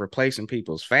AI is replacing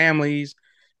people's families,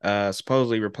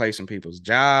 supposedly replacing people's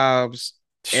jobs.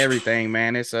 everything,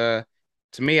 man. It's to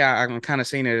me, I'm kind of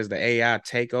seeing it as the AI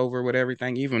takeover with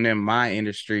everything. Even in my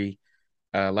industry,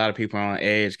 a lot of people are on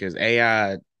edge because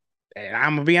AI. And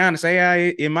I'm gonna be honest,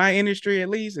 AI in my industry at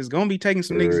least is gonna be taking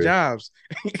some niggas' jobs.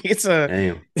 It's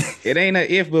Damn. it ain't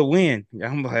a if but when.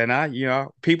 I'm like,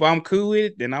 people I'm cool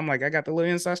with, then I'm like, I got the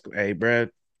little inside scoop. Hey, bro,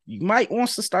 you might want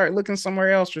to start looking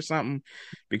somewhere else or something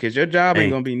because your job ain't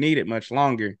gonna be needed much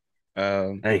longer.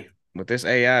 Hey, With this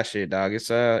AI shit, dog,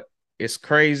 it's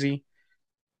crazy.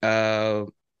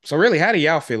 So really, how do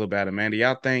y'all feel about it, man? Do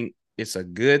y'all think it's a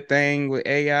good thing with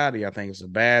AI? Do y'all think it's a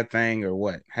bad thing or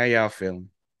what? How y'all feeling?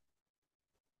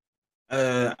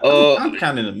 I'm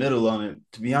kind of in the middle on it,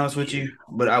 to be honest with you.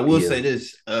 But I will say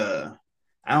this: I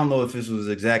don't know if this was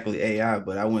exactly AI,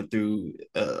 but I went through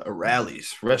a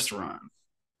Rally's restaurant,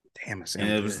 Damn, and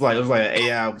it was like an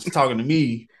AI was talking to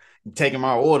me, taking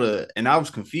my order, and I was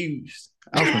confused.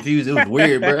 It was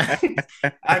weird, bro.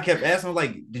 I kept asking,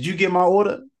 like, "Did you get my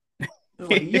order?" It was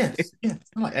like, "Yes, yes."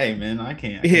 I'm like, "Hey, man, I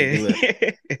can't do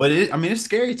it." But it's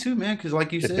scary too, man, because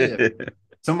like you said,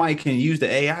 somebody can use the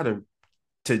AI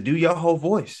to do your whole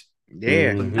voice.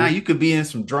 Yeah. But now you could be in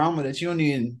some drama that you don't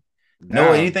even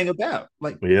know anything about.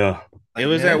 Like, it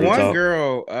was that one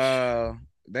girl.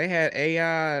 They had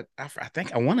AI. I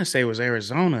think I want to say it was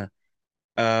Arizona.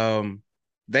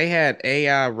 They had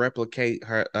AI replicate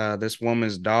her this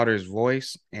woman's daughter's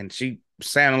voice, and she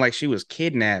sounded like she was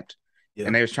kidnapped. Yeah.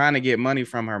 And they was trying to get money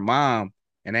from her mom,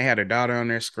 and they had her daughter on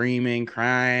there screaming,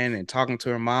 crying, and talking to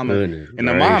her mama. And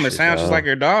the mom, it sounds just like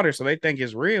her daughter, so they think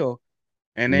it's real.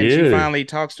 And then she finally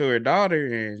talks to her daughter,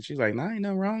 and she's like, "No, ain't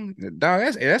nothing wrong,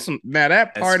 dog." That's some now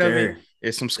that part of it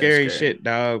is some scary shit,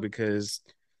 dog, because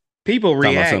people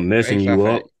react. About something messing you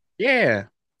up. Yeah.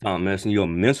 Something messing you up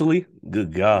mentally.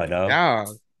 Good God, dog.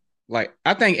 Like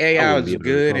I think AI is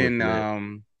good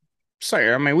and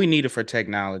sorry, I mean we need it for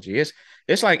technology.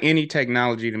 It's like any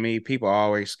technology to me. People are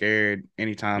always scared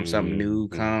anytime something new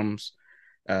comes.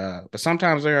 But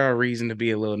sometimes there are a reason to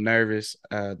be a little nervous.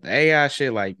 The AI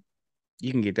shit, like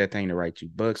you can get that thing to write you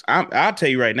books. I'll tell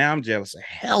you right now, I'm jealous of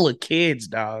hella kids,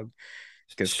 dog.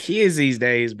 Because kids these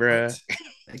days, bro,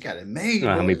 they got it made. You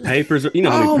know how many papers? You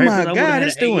know how many papers? Oh my God,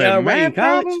 it's doing math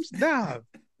problems, dog.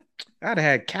 I'd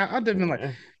have been like,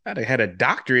 I'd have had a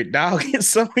doctorate, dog. It's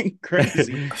something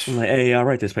crazy. I'm like, hey, I'll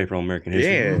write this paper on American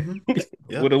history. Yeah.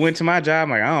 Mm-hmm. Would have went to my job.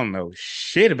 I'm like, I don't know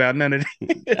shit about none of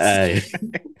this. Hey.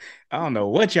 I don't know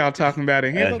what y'all talking about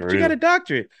in here, but you got a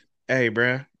doctorate. Hey,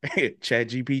 bro, Chat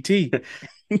GPT.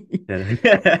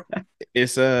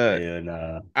 It's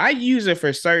I use it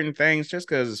for certain things just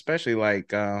because, especially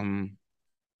like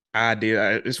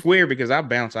idea. It's weird because I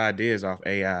bounce ideas off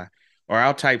AI, or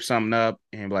I'll type something up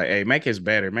and be like, "Hey, make this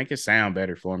better, make it sound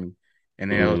better for me," and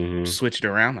then they'll switch it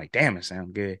around. Like, damn, it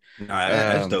sounds good. No,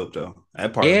 that's dope though.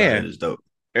 That part of it is dope.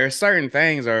 There are certain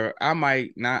things, or I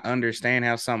might not understand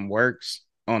how something works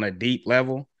on a deep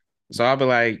level, so I'll be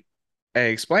like,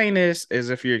 "Hey, explain this as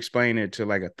if you're explaining it to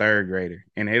like a third grader,"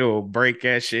 and it'll break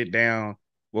that shit down,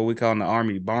 what we call in the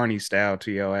Army Barney style,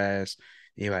 to your ass.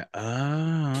 You're like,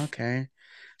 "Oh, okay."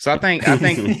 So I think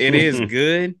it is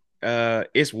good.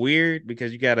 It's weird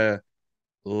because you gotta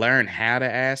learn how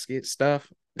to ask it stuff,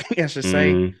 I should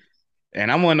say.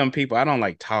 And I'm one of them people, I don't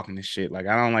like talking to shit. Like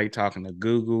I don't like talking to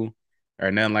Google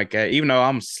or nothing like that, even though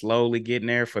I'm slowly getting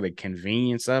there for the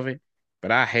convenience of it.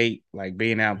 But I hate like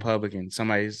being out in public and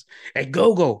somebody's, hey,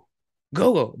 Google,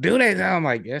 do that. And I'm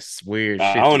like, that's weird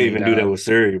shit. I don't even do that with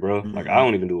Siri, bro. Like I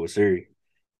don't even do it with Siri.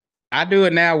 I do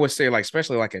it now with, say, like,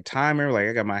 especially like a timer. Like,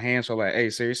 I got my hands so like, hey,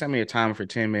 Siri, send me a timer for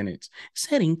 10 minutes.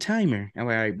 Setting timer. I'm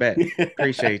like, I bet.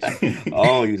 Appreciate you. I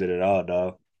don't use it at all,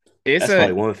 dog. That's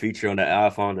probably one feature on the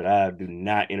iPhone that I do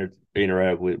not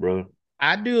interact with, bro.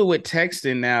 I do it with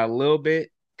texting now a little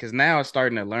bit because now I'm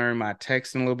starting to learn my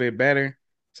texting a little bit better.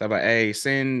 So I'm like, hey,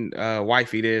 send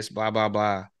wifey this, blah, blah,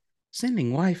 blah.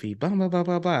 Sending wifey, blah, blah, blah,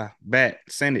 blah, blah. Bet,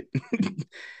 send it.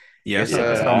 Yeah,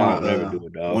 that's how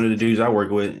one of the dudes I work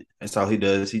with, that's all he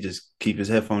does. He just keep his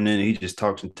headphone in and he just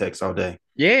talks and texts all day.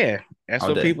 Yeah, that's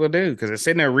what people do because they're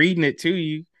sitting there reading it to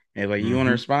you and like, you want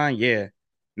to respond? Yeah.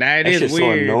 Now it is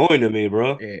weird. So annoying to me,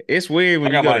 bro. Yeah, it's weird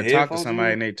when you go to talk to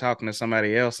somebody and they talking to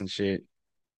somebody else and shit.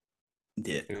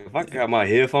 Yeah. If I got my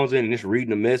headphones in and just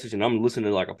reading a message and I'm listening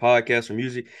to like a podcast or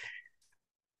music,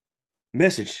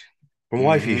 message from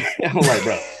wifey. I'm like,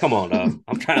 bro, come on, dog.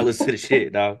 I'm trying to listen to the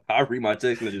shit, dog. I read my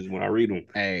text messages when I read them.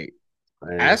 Hey,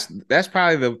 that's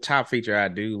probably the top feature I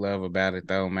do love about it,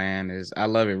 though, man. Is I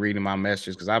love it reading my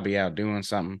messages because I'll be out doing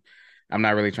something. I'm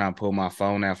not really trying to pull my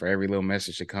phone out for every little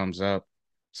message that comes up.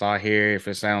 So I hear if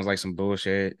it sounds like some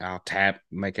bullshit, I'll tap,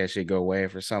 make that shit go away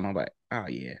for something. I'm like, oh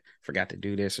yeah, forgot to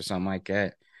do this or something like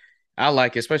that. I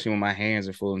like it, especially when my hands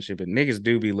are full and shit. But niggas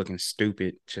do be looking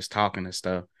stupid just talking and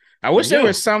stuff. I wish there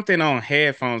was something on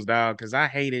headphones, dog, because I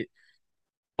hate it.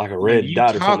 Like a When red you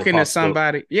dot or something talking to pops up.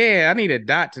 somebody, yeah, I need a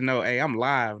dot to know, hey, I'm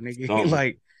live, nigga.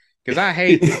 Like, because I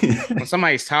hate when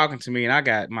somebody's talking to me and I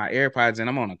got my AirPods and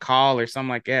I'm on a call or something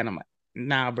like that, and I'm like,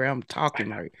 nah, bro, I'm talking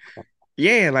like,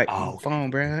 yeah, like phone,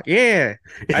 bro, yeah.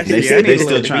 They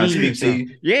still trying to speak to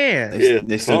you. Yeah,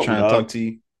 they still trying to talk to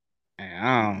you.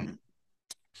 Man,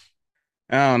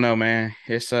 I don't know, man.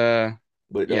 It's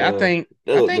but yeah, I think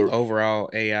overall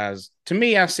AI's, to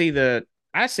me, I see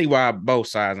why both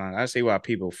sides on it. I see why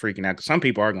people are freaking out because some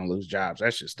people are gonna lose jobs.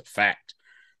 That's just a fact.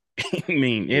 I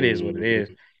mean, it is what it is.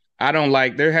 I don't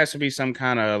like, there has to be some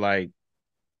kind of like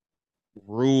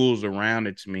rules around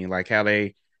it to me, like how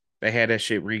they had that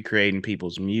shit recreating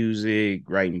people's music,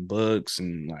 writing books,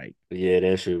 and like, yeah,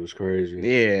 that shit was crazy.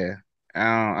 Yeah,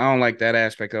 I don't like that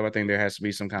aspect of it. I think there has to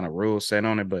be some kind of rule set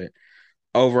on it, but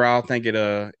overall, I think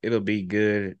it'll be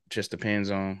good. It just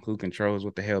depends on who controls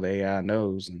what the hell the AI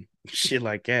knows and shit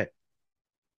like that.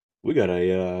 We got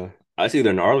I see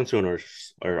either in Arlington or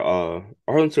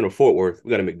Arlington or Fort Worth. We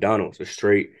got a McDonald's, a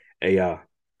straight AI.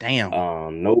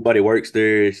 Damn. Nobody works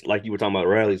there. It's like you were talking about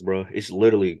rallies, bro. It's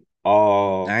literally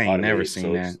all I ain't automated. never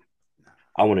seen that.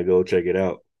 I want to go check it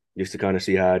out just to kind of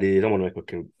see how it is. I want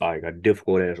to make a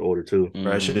difficult ass order too. Bro,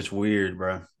 that shit's weird,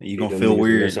 bro. You gonna feel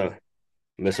weird.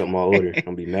 Mess up my order. I'm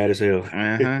gonna be mad as hell.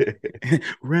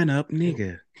 Run up,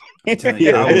 nigga.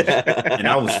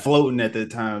 I was floating at the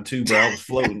time too, bro. I was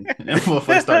floating. And that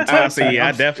motherfucker started talking.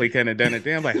 I definitely couldn't have done it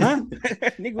then. I'm like, huh?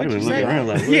 Nigga, what you say?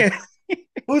 Like, yeah.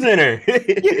 Who's in there?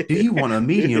 Do you want a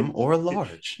medium or a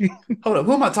large? Hold up,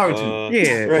 who am I talking to?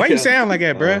 Yeah. Right. Why you sound like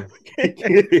that, bro?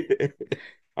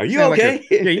 Are you okay?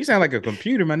 You sound like a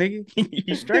computer, my nigga.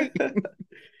 You straight? And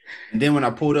then when I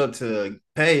pulled up to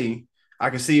pay, I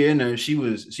could see her in there. She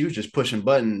was just pushing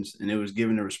buttons, and it was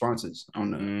giving the responses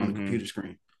on the computer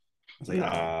screen. I was like,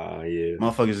 yeah,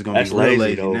 motherfuckers is gonna be real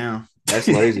lazy now. That's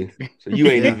lazy. So you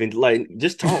ain't even like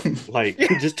just talk, like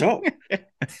just talk.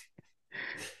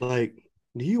 Like,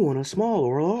 do you want a small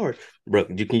or a large, bro?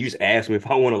 Can you just ask me if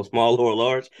I want a small or a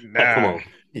large? Nah. Like, come on.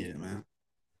 Yeah, man.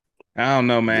 I don't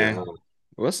know, man. Yeah.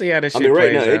 We'll see how this shit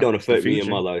right plays now, out. it don't affect me in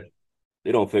my life.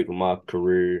 It don't affect my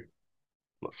career,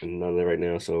 none of that right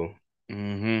now. So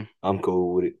I'm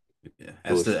cool with it. Yeah,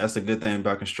 that's the good thing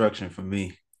about construction for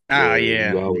me. Yeah.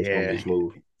 You always gonna be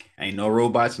smooth. Ain't no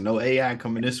robots, no AI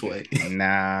coming this way.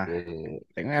 Nah.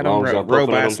 They had them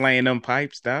robots laying them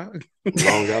pipes, dog. As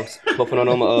long as I was puffing on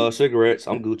them cigarettes,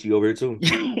 I'm Gucci over here too.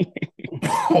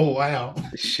 Oh wow.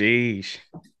 Sheesh.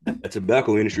 The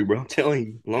tobacco industry, bro. I'm telling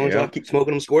you. As long as I keep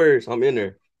smoking them squares, I'm in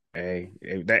there. Hey,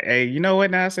 you know what?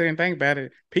 Now I said and think about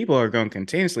it. People are going to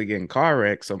continuously get in car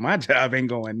wrecks, so my job ain't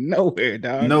going nowhere,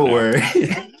 dog. Nowhere.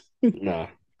 Nah.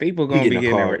 People gonna be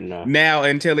getting there now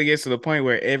until it gets to the point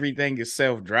where everything is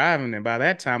self-driving, and by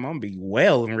that time I'm gonna be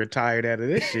well and retired out of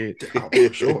this shit.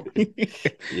 For sure.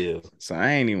 Yeah. So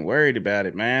I ain't even worried about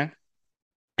it, man.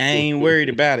 I ain't worried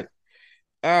about it.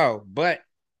 Oh, but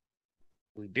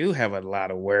we do have a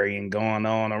lot of worrying going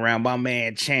on around my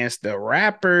man Chance the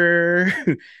Rapper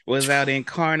was out in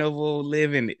Carnival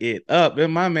living it up.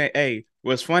 And my man, hey,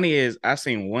 what's funny is I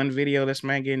seen one video of this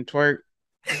man getting twerked.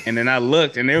 And then I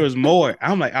looked, and there was more.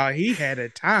 I'm like, oh, he had a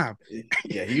time.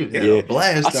 Yeah, he was a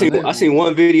blast. I seen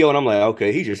one video, and I'm like,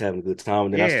 okay, he's just having a good time.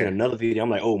 And then I seen another video. I'm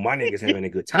like, oh, my nigga's having a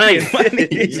good time. My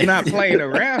nigga's not playing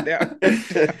around out.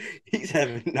 He's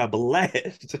having a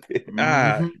blast.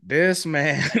 This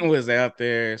man was out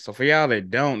there. So for y'all that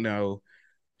don't know,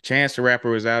 Chance the Rapper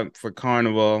was out for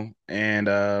Carnival, and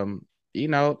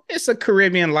it's a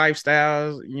Caribbean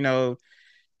lifestyle.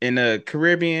 In the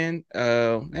Caribbean,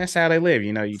 that's how they live.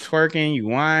 You twerking, you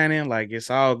whining, like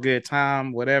it's all good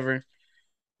time, whatever.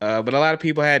 But a lot of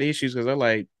people had issues because they're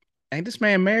like, ain't this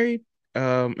man married?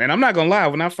 And I'm not gonna lie,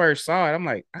 when I first saw it, I'm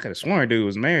like, I could have sworn dude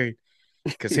was married.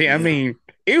 Cause I mean,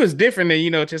 it was different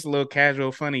than, just a little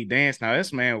casual, funny dance. Now,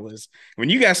 this man was, when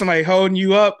you got somebody holding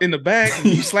you up in the back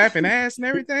and you slapping ass and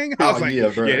everything, I was like,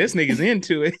 this nigga's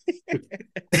into it.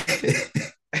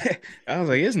 I was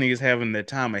like, this nigga's having the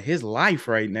time of his life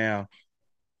right now.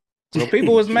 So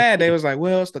people was mad. They was like,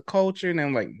 well, it's the culture. And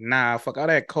I'm like, nah, fuck all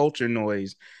that culture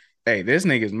noise. Hey, this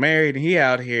nigga's married and he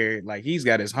out here like he's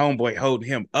got his homeboy holding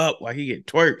him up while he get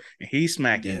twerked and he's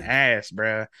smacking ass,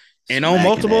 bruh. And on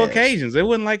multiple occasions. It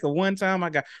wasn't like a one time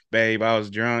I was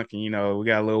drunk and we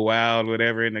got a little wild,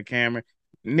 whatever in the camera.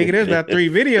 Nigga, there's about 3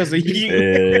 videos of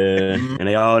you. And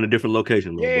they all in a different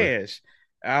location. Yes.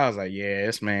 I was like,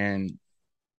 this man.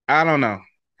 I don't know.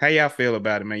 How y'all feel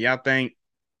about it, man? Y'all think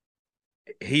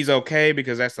he's okay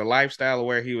because that's the lifestyle of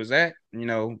where he was at. You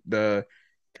know, the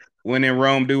when in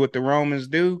Rome, do what the Romans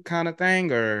do kind of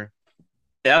thing, or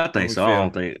Yeah, I how think we so. feel? I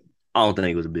don't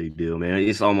think it was a big deal, man.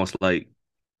 It's almost like,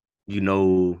 you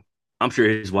know, I'm sure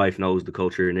his wife knows the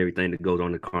culture and everything that goes on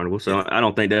in the carnival. So Yeah. I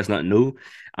don't think that's nothing new.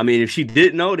 I mean, if she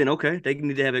didn't know, then okay, they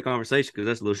need to have that conversation because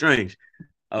that's a little strange.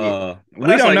 Yeah. But We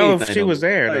that's don't like know if anything she though. was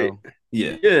there Like, though.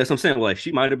 Yeah. yeah, that's what I'm saying. Like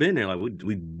she might have been there. Like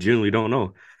we generally don't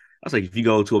know. I was like, if you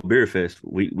go to a beer fest,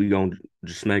 we gonna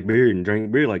just smack beer and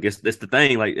drink beer. Like it's the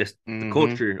thing. Like it's the Mm-hmm.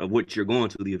 culture of what you're going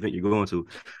to, the event you're going to.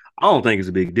 I don't think it's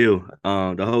a big deal.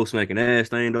 The whole smacking ass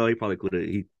thing though, he probably could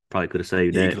have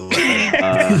saved Yeah, you that. could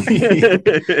have left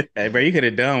that out. Hey, bro, you could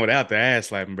have done without the ass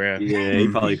slapping, bro. Yeah, he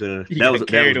probably Mhm. could have. You That got was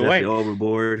carried definitely away.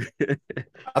 overboard.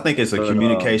 I think it's a But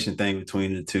communication thing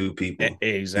between the two people, him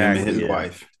and Exactly. his yeah,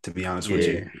 wife, to be honest with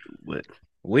yeah. you. But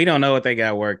We don't know what they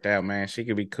got worked out, man. She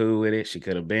could be cool with it. She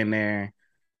could have been there.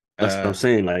 that's what I'm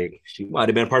saying. Like she might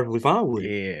have been perfectly fine with it.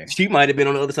 Yeah. She might have been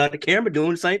on the other side of the camera doing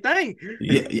the same thing.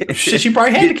 Yeah. Shit, she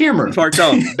probably had the camera. Twerked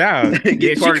on. Dog. Get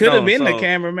Yeah, she twerked could have on, been the so-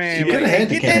 cameraman. She coulda Like, had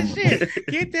the get that camera. shit.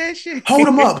 Get that shit. Hold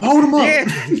him up. Hold him up. Yeah.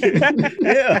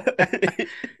 Yeah.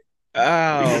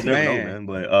 Oh, You just never know, man. man.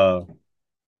 But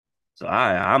so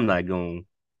I'm not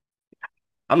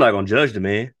gonna judge the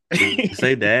man.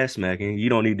 Save the ass smacking. You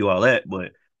don't need to do all that,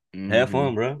 but have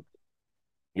fun, Mhm. bro.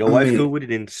 Your I wife mean- cool with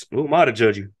it, and who am I to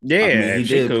judge you? Yeah, I mean, if he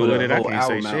she did cool put with a it, I whole can't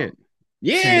say album shit. out saying that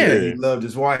Yeah. he loved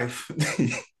his wife.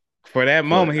 For that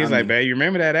moment, he's I like, mean- "Babe, you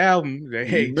remember that album?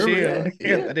 Hey, You remember chill. that?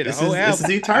 Yeah. I did a This whole is- this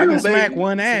album. is eternal, I can smack baby.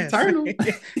 one It's ass. eternal.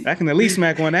 I can at least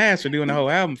smack one ass for doing the whole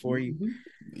album for you.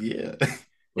 Yeah.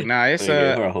 But nah, it's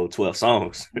Her whole 12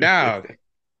 songs. dog.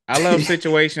 I love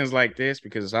situations like this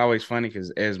because it's always funny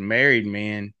because as married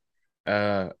men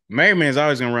is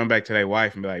always gonna run back to their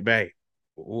wife and be like, "Babe,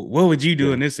 what would you do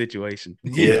Yeah. in this situation?"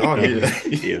 Yeah. Oh, yeah.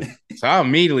 Yeah. So I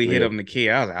immediately hit Yeah. up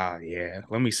Nakia. I was like, "Oh yeah,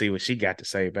 let me see what she got to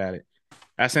say about it."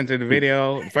 I sent her the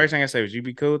video. The first thing I said was, "You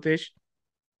be cool with this?"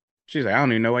 She's like, "I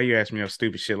don't even know why you asked me no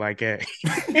stupid shit like that."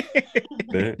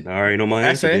 Bet. I already know my I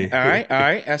answer. said, then. all right.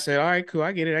 I said, all right, cool.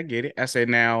 I get it. I said,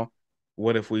 now,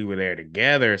 what if we were there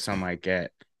together or something like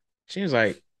that? She was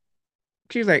like,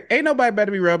 ain't nobody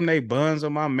better be rubbing their buns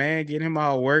on my man, getting him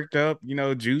all worked up,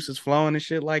 juice is flowing and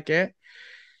shit like that.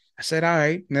 I said, all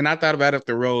right. And then I thought about if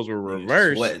the roles were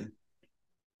reversed Sweating.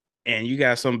 and you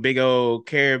got some big old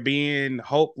Caribbean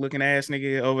Hulk looking ass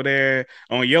nigga over there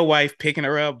on your wife picking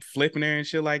her up, flipping her and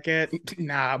shit like that.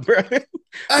 Nah, bro.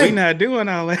 Hey. We not doing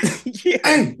all that.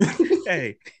 Yeah.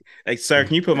 Hey. Hey, sir,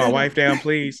 can you put my wife down,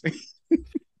 please?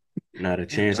 Not a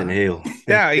chance in hell.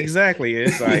 Yeah, exactly.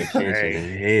 It's Not a like, chance hey,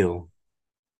 in hell.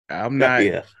 I'm not.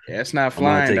 Yeah. That's not I'm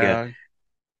gonna flying, take dog.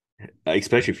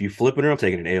 Especially if you flipping her, I'm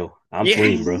taking an L. I'm Yeah.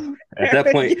 swinging, bro. At that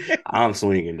point, Yeah. I'm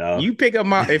swinging, dog.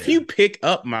 If you pick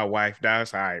up my wife, dog,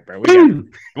 it's all right, bro.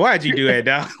 Why'd you do that,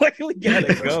 dog? Like, we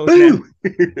gotta go now.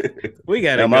 We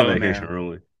gotta now my go vacation now.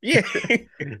 ruined. Yeah.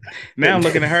 Now I'm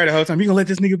looking at her the whole time. You gonna let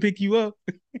this nigga pick you up?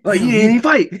 Like you didn't even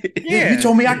fight. Yeah. You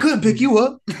told me I could pick you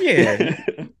up. Yeah.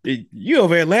 You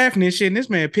over here laughing and shit, and this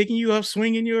man picking you up,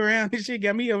 swinging you around and shit,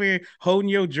 got me over here holding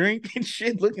your drink and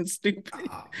shit, looking stupid.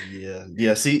 Oh, yeah.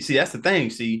 Yeah. See, that's the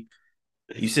thing. See,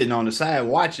 you sitting on the side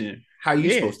watching. How you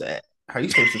Yeah. supposed to act? How you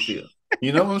supposed to feel?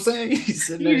 You know what I'm saying? You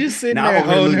just sitting Now I'm there over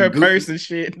here holding her looking goofy, purse and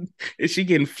shit, and she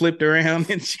getting flipped around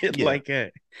and shit Yeah. like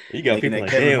that. You got making people that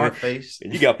like, Kevin damn. Hart face.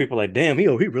 You got people like, damn, he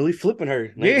really flipping her.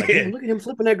 And they like, Yeah. damn, look at him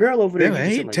flipping that girl over there. They're like,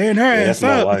 You he sit like, tearing her yeah, ass that's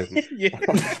my up. wife. Yeah.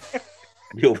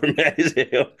 You over mad as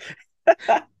hell.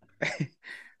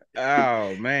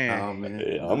 Oh man. Oh man,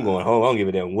 Yeah, I'm going home. I don't give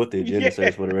a damn what the agenda Yeah.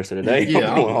 says for the rest of the day. Yeah,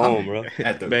 I'm going home, bro.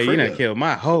 At the Man, you done crib. killed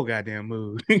my whole goddamn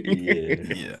mood. Yeah.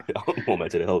 Yeah. I'm going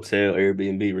back to the hotel,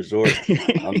 Airbnb, resort.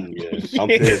 I'm Yeah.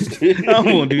 pissed. I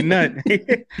don't want to do nothing.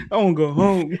 I want to go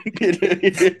home.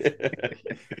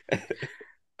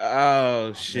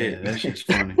 Oh shit. Man, that's just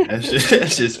funny.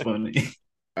 That's just funny.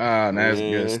 Oh, no, that's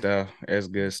good Man. stuff. That's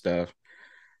good stuff.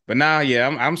 But now, yeah,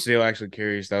 I'm still actually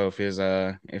curious though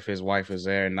if his wife was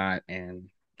there or not. And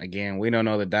again, we don't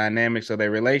know the dynamics of their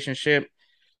relationship.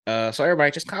 So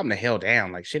everybody just calm the hell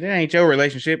down. Like shit, it ain't your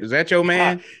relationship. Is that your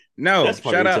man? No, That's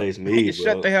what shut up. irritates me, bro.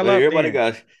 Shut the hell Like, up.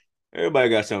 then. everybody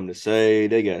got something to say.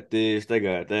 They got this, they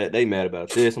got that. They mad about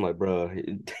this. I'm like, bro,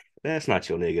 that's not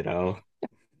your nigga, dog.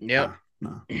 Yep.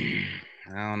 No. I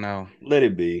don't know. Let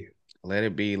it be. Let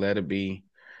it be. Let it be.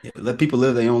 Yeah, let people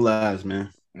live their own lives, man.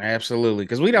 Absolutely,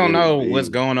 because we don't Let it know be. what's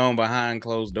going on behind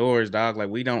closed doors, dog. Like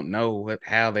we don't know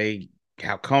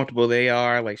how comfortable they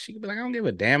are. Like she could be like, I don't give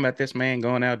a damn about this man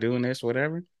going out doing this,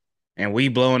 whatever, and we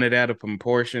blowing it out of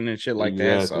proportion and shit like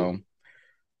that. Exactly. So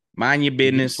mind your She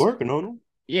business. just working on him.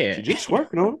 Yeah, She just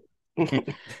working on him.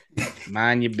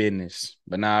 Mind your business.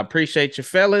 But now I appreciate you,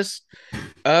 fellas.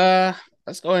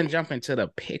 Let's go ahead and jump into the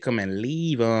pick 'em and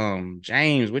leave 'em.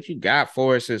 James, what you got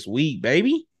for us this week,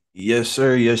 baby? Yes,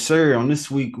 sir. Yes, sir. On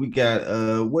this week, we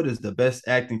got what is the best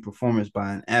acting performance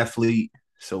by an athlete?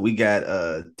 So we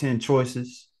got 10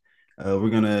 choices. We're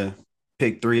gonna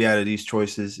pick 3 out of these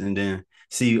choices and then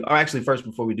see. Or actually, first,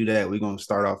 before we do that, we're gonna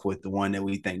start off with the one that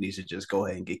we think needs to just go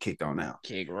ahead and get kicked on out.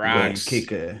 Kick Go ahead and rocks.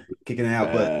 kicking it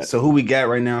out. But so who we got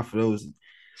right now for those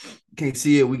can't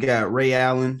see it, we got Ray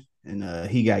Allen and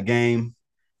he got Game.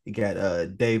 He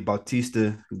got Dave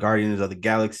Bautista, Guardians of the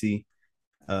Galaxy.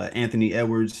 Anthony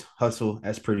Edwards, Hustle,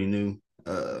 that's pretty new.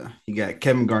 You got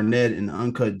Kevin Garnett in the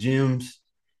Uncut Gems,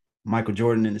 Michael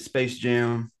Jordan in the Space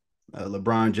Jam,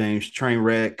 LeBron James,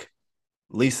 Trainwreck,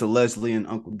 Lisa Leslie and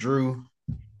Uncle Drew.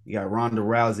 You got Ronda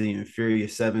Rousey in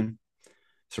Furious 7,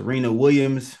 Serena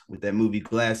Williams with that movie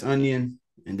Glass Onion,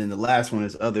 and then the last one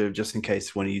is other, just in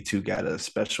case one of you two got a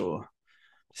special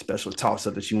toss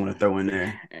up that you want to throw in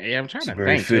there. Yeah, I'm trying It's to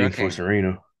very think. fitting for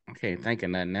Serena. I can't think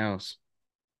of nothing else.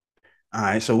 All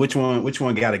right, so which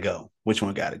one gotta go? Which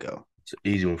one gotta go? It's an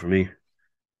easy one for me.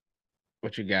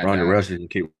 What you got? Ronda Don? Rousey can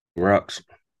kick rocks.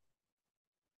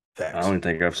 Facts. I don't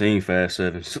think I've seen Fast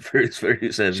 7. It's very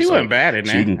 7. She wasn't bad in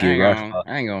there. She can kick rocks.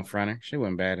 I ain't gonna front her. She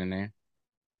wasn't bad in there.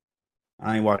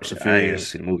 I ain't watched the I ain't Furious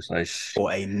seen movies like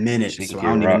for a minute, she so can I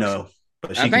don't kick even rocks. know.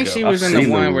 But I think she was in I've the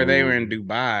seen one the- where they were in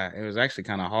Dubai. It was actually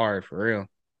kind of hard for real.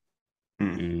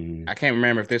 I can't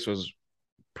remember if this was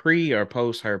pre or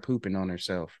post her pooping on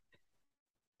herself.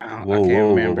 I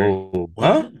can't remember. Whoa.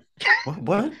 Huh?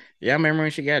 What? Yeah, I remember when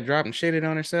she got dropped and shitted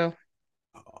on herself.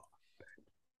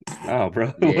 Oh,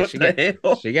 bro. Yeah, What the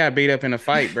hell? she got beat up in a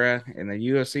fight, bro, in the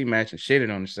UFC match and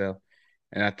shitted on herself.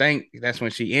 And I think that's when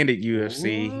she ended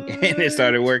UFC and then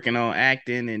started working on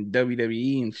acting and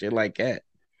WWE and shit like that.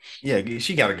 Yeah,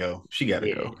 she gotta go. She gotta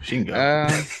Yeah. go. She can go.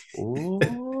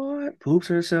 What? Poops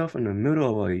herself in the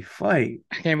middle of a fight.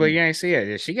 I can't believe you ain't see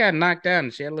it. She got knocked out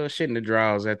and she had a little shit in the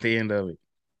drawers at the end of it.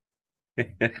 Y'all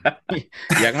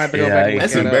gonna have to go back and look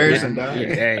that's that up, embarrassing,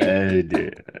 man.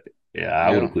 dog.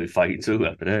 I would have quit fighting too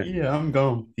after that. Yeah, I'm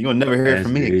gone. You're gonna never hear That's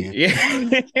from me big. again.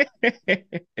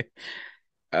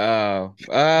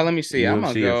 Let me see. I'm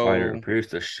gonna UFC fighter go. appears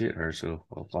to shit herself.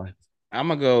 I'm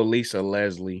gonna go Lisa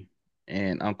Leslie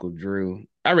and Uncle Drew.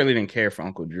 I really didn't care for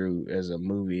Uncle Drew as a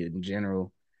movie in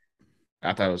general.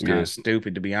 I thought it was kind of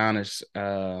stupid, to be honest.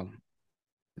 So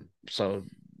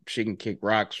she can kick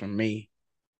rocks from me.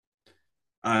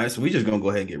 All right, so we just gonna go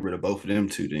ahead and get rid of both of them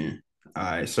two then. All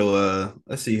right, so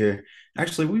let's see here.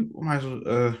 Actually, we might as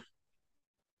well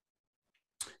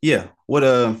yeah. What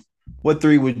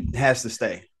 3 has to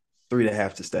stay? 3 that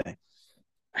have to stay.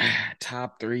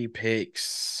 Top 3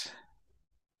 picks.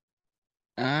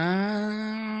 All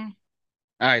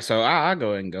right, so I'll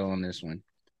go ahead and go on this one.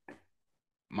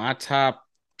 My top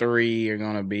 3 are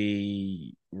gonna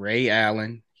be Ray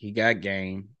Allen. He got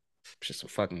Game. It's just a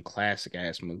fucking classic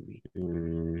ass movie.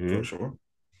 For sure.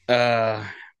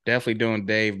 Definitely doing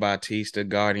Dave Bautista,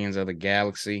 Guardians of the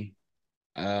Galaxy.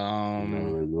 My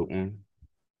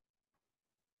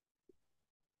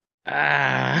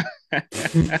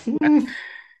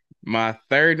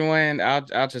third one,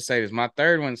 I'll just say this. My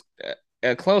third one's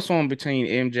a close one between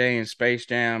MJ and Space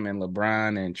Jam and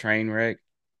LeBron and Trainwreck.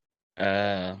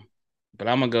 But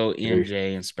I'm gonna go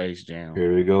MJ and Space Jam.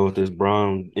 Here we go with this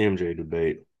Bron MJ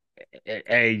debate.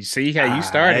 Hey, see how you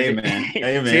started it? Hey,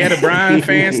 man. See how the Bron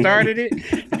fan started it?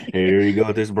 Here we go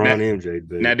with this Bron MJ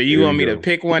debate. Now, do you want me to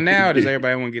pick one now, or does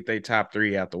everybody want to get their top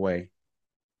 3 out the way?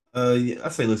 Yeah, I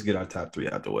say let's get our top 3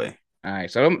 out the way. All right,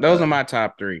 so those are my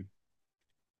top 3.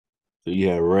 So you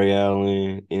have Ray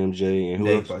Allen, MJ, and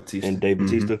Dave Bautista. And Dave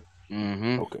Bautista.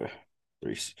 Mm-hmm. Okay,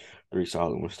 three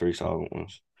solid ones. 3 solid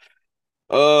ones.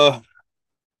 I'm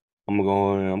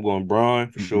going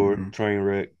Bron for sure.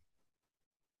 Trainwreck.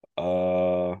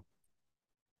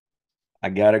 I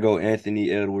gotta go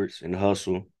Anthony Edwards in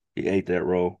Hustle. He ate that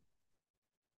role.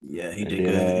 Yeah, he did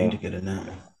good. He did good in that.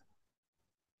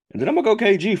 And then I'm gonna go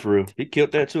KG for real. He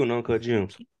killed that too in Uncut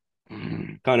Gems.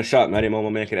 Kind of shocked me. I didn't know my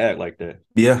man could act like that.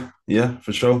 Yeah,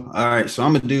 for sure. All right, so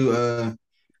I'm gonna do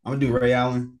Ray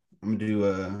Allen. I'm gonna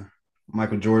do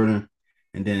Michael Jordan,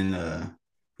 and then I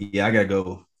gotta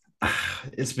go.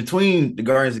 It's between the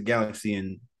Guardians of the Galaxy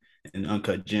and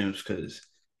Uncut Gems because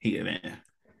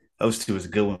those 2 is a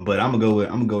good one. But I'm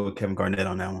gonna go with Kevin Garnett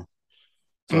on that one.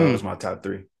 So that was my top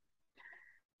 3.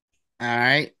 All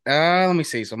right. Let me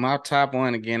see. So my top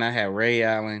 1 again, I have Ray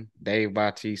Allen, Dave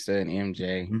Bautista, and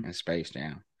MJ and Space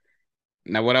Jam.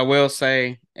 Now, what I will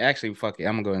say, actually, fuck it,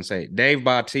 I'm gonna go ahead and say it. Dave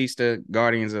Bautista,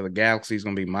 Guardians of the Galaxy is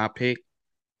gonna be my pick.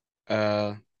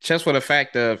 just for the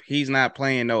fact of he's not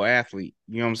playing no athlete.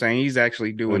 You know what I'm saying? He's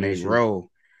actually doing a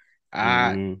role.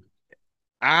 I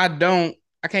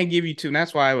can't give you two. And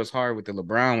that's why it was hard with the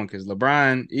LeBron one, because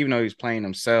LeBron, even though he was playing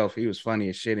himself, he was funny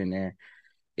as shit in there.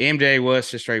 MJ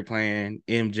was just straight playing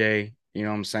MJ, you know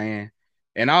what I'm saying?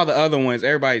 And all the other ones,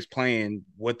 everybody's playing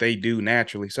what they do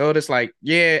naturally. So it's like,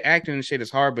 yeah, acting and shit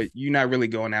is hard, but you're not really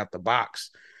going out the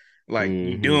box. Like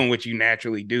you doing what you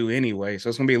naturally do anyway. So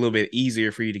it's gonna be a little bit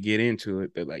easier for you to get into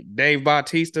it. But like Dave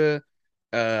Bautista,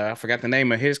 I forgot the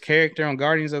name of his character on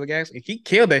Guardians of the Galaxy. He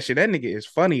killed that shit. That nigga is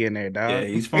funny in there, dog. Yeah,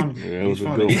 he's funny. Yeah,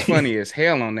 he's funny as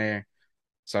hell on there.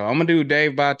 So I'm gonna do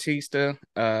Dave Bautista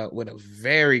with a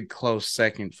very close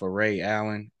second for Ray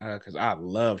Allen because I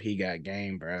love He Got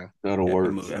Game, bro. That'll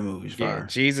work. That movie's fire. Yeah,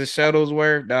 Jesus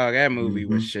Shuttlesworth, dog. That movie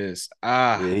was just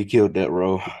yeah, he killed that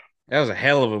role. That was a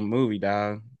hell of a movie,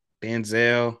 dog.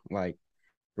 Denzel, like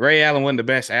Ray Allen wasn't the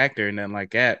best actor and nothing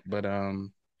like that, but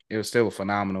it was still a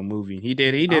phenomenal movie. He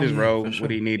did his role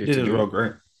what he needed to do. His role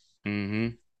great. Mm-hmm.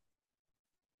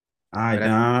 All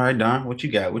right, Don. What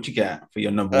you got? What you got for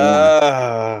your number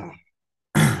one?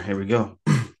 Here we go.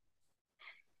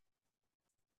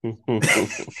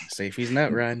 See if he's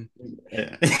nut riding.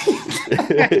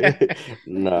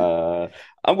 Nah,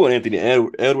 I'm going Anthony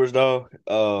Edwards, dog.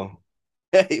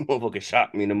 He motherfucker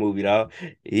shocked me in the movie, dog.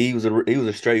 He was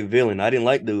a straight villain. I didn't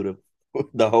like the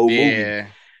whole movie.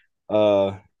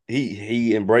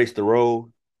 He embraced the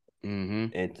role,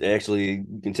 and actually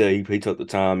you can tell he took the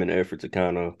time and effort to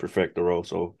kind of perfect the role.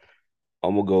 So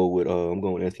I'm gonna go with I'm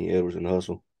going Anthony Edwards in The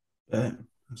Hustle. That's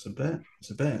a bet.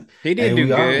 He did do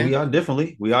good.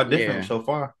 We are different so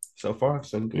far. So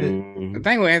good. The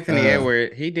thing with Anthony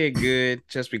Edwards, he did good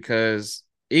just because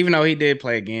even though he did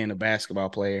play again a basketball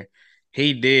player,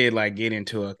 he did like get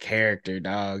into a character,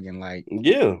 dog, and like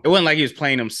it wasn't like he was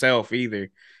playing himself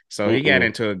either. So he got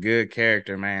into a good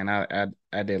character, man.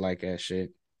 I did like that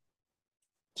shit.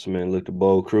 This man looked at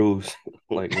Bo Cruz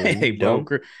like, hey, Bo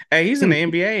Cruz. Hey, he's in the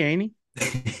NBA, ain't he?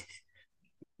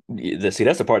 See,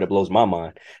 that's the part that blows my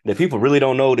mind. That people really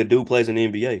don't know the dude plays in the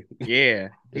NBA. Yeah,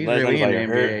 he's really in the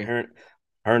NBA.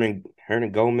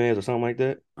 Hernan Gomez or something like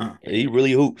that. He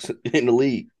really hoops in the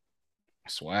league.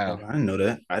 That's wild. I didn't know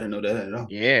that. I didn't know that at all.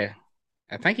 Yeah,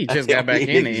 I think he just got back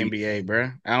in the NBA,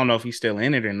 bro. I don't know if he's still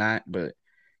in it or not, but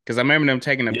because I remember them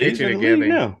taking a picture together.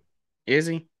 Now. Is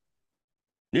he?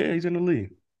 Yeah, he's in the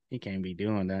league. He can't be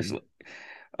doing that. It's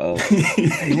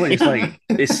like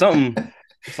it's something.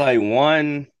 It's like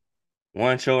one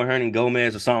show Hernan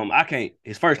Gomez or something. I can't.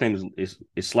 His first name is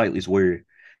slightly weird,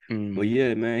 but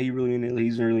yeah, man, he's really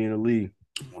in the league.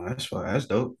 Well, that's fine. That's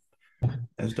dope.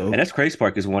 That's dope. And that's crazy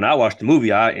part because when I watched the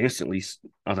movie, I was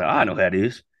like, I know who that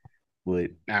is. But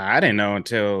I didn't know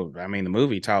until the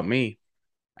movie taught me.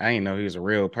 I didn't know he was a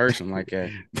real person like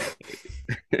that.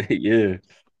 Yeah.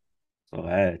 So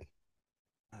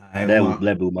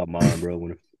that blew my mind, bro,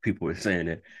 when people were saying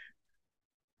that.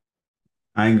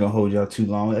 I ain't gonna hold y'all too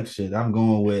long. That shit. I'm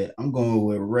going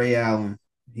with Ray Allen.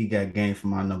 He Got Game for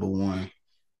my number one,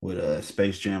 with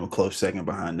Space Jam a close second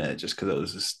behind that, just because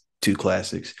those are two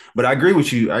classics. But I agree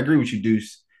with you,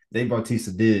 Deuce. Dave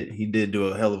Bautista did do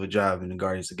a hell of a job in the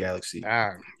Guardians of the Galaxy.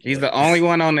 He's the only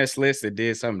one on this list that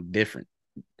did something different.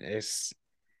 It's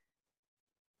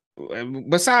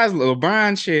besides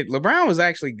LeBron shit. LeBron was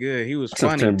actually good. He was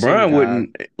funny. LeBron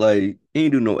wouldn't he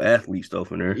didn't do no athlete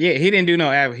stuff in there. Yeah, he didn't do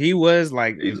no athlete. He was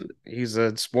like he's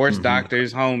a sports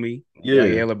doctor's homie. Yeah,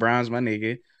 LeBron's my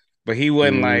nigga. But he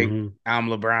wasn't like I'm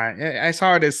LeBron. It's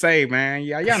hard to say, man.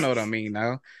 Y'all know what I mean,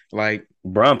 though. Like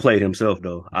Bron played himself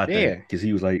though. I think because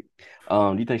he was like,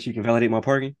 "Do you think she can validate my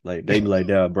parking?" Like they be like,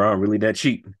 "Bron really that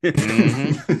cheap?"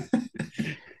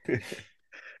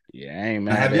 Yeah, I ain't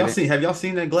mad. Have y'all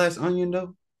seen that Glass Onion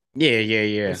though?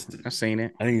 Yeah. I've seen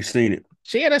it. I ain't seen it.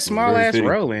 She had a small ass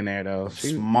role in there though.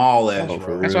 Small ass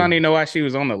role. That's why I didn't know why she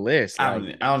was on the list.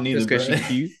 Like, I don't need just because she's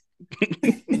cute.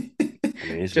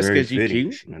 It's just because you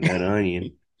cute. That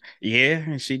onion. Yeah,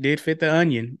 and she did fit the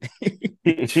onion.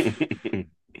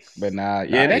 But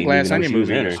that Glass Onion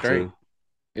movie was straight. Too.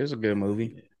 It was a good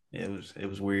movie. Yeah, it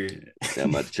was weird. Yeah, I'm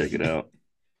about to check it out.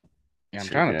 Yeah, I'm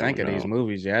trying to think of these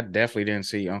movies. Yeah, I definitely didn't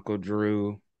see Uncle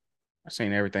Drew. I've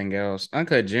seen everything else.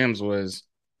 Uncut Gems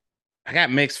I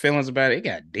got mixed feelings about it. It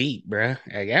got deep, bro.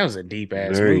 Like, that was a deep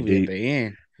ass movie at the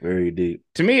end. Very deep.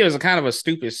 To me, it was a kind of a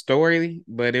stupid story,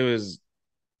 but it was,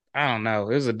 I don't know.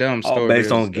 It was a dumb story. All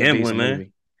based on gambling, man.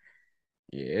 Movie.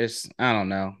 Yeah, I don't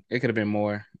know. It could have been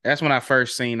more. That's when I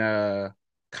first seen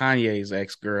Kanye's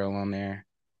ex-girl on there.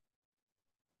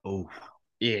 Oh.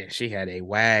 Yeah, she had a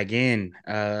wagon.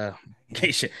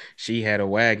 She had a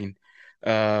wagon.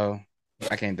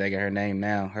 I can't think of her name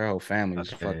now. Her whole family's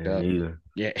fucked up. Either.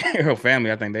 Yeah, her whole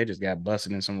family. I think they just got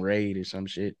busted in some raid or some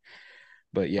shit.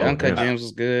 But yeah, Oh, Uncut damn. Gems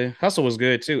was good. Hustle was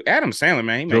good too. Adam Sandler,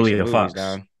 man, he makes Julia some movies, Fox.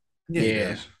 dog. Yeah, he Yeah.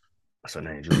 does. What's her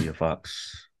name? Julia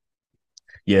Fox.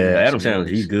 He Yeah, makes Adam some Sandler,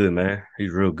 movies. he's good, man.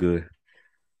 He's real good.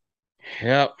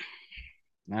 Yep.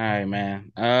 All right,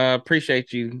 man.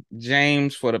 Appreciate you,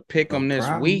 James, for the pick 'em this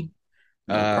week.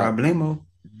 No problemo.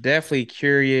 Definitely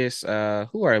curious.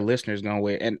 Who our listeners going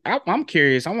with? And I'm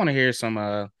curious. I want to hear some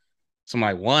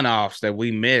like one-offs that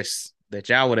we missed that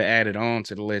y'all would have added on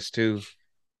to the list too.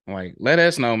 Like, let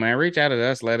us know, man. Reach out to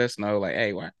us. Let us know, like,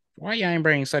 hey, why y'all ain't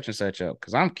bringing such and such up?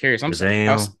 Because I'm curious. I was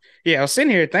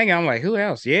sitting here thinking, I'm like, who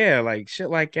else? Yeah, like shit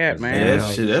like that, man. Yeah,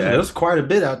 Like, shit, there's quite a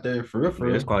bit out there for real.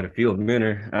 There's quite a few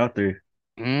men out there.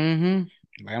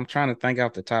 Like, I'm trying to think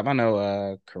off the top. I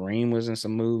know Kareem was in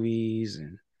some movies,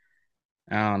 and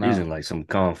I don't know. He's in like some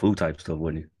kung fu type stuff,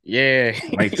 wasn't he? Yeah,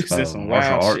 Like he's in some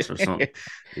martial wild arts shit. or something.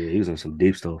 Yeah, he was in some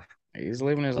deep stuff. He's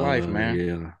living his life, man.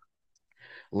 Yeah,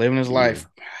 living his life.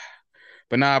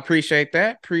 But no, I appreciate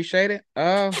that. Appreciate it.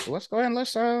 Let's go ahead and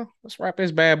let's wrap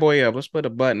this bad boy up. Let's put a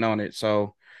button on it.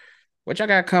 So, what y'all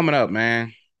got coming up,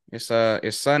 man? It's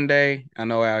Sunday. I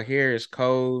know out here it's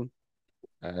cold.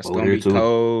 It's gonna be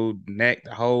cold the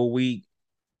whole week.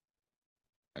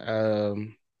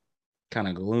 Kind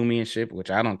of gloomy and shit,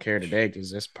 which I don't care today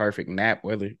because it's perfect nap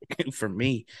weather for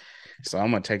me. So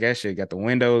I'm gonna take that shit. Got the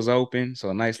windows open, so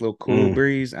a nice little cool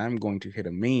breeze. I'm going to hit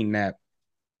a mean nap.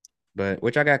 But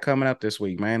what y'all got coming up this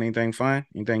week, man? Anything fun?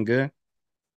 Anything good?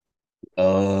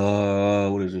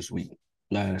 What is this week?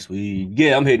 Last week.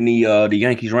 Yeah, I'm hitting the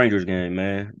Yankees Rangers game,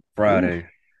 man. Friday.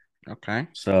 Ooh. Okay.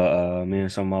 So me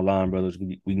and some of my line brothers,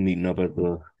 we meeting up at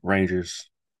the Rangers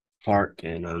Park,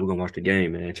 and we're gonna watch the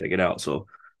game, man. Check it out. So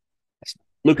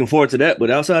looking forward to that.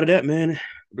 But outside of that, man,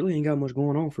 really ain't got much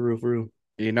going on for real.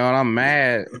 You know what? I'm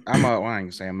mad. Well, I ain't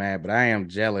gonna say I'm mad, but I am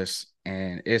jealous.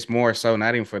 And it's more so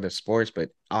not even for the sports, but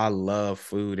I love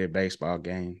food at baseball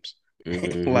games.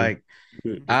 Like,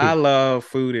 I love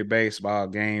food at baseball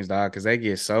games, dog, because they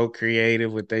get so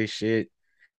creative with their shit.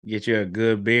 Get you a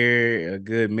good beer, a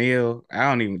good meal.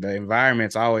 The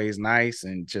environment's always nice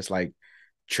and just like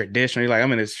traditionally, like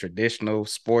I'm in this traditional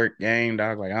sport game,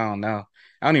 dog. Like, I don't know.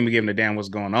 I don't even give a damn what's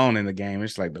going on in the game.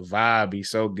 It's like the vibe be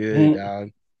so good, dog.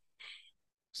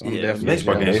 So I'm definitely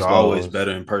baseball games are always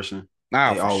better in person.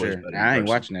 Nah, for sure. I ain't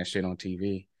watching that shit on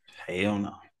TV. Hell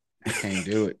no. I can't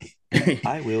do it.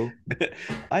 I will.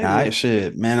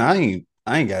 Shit, man. I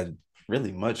ain't got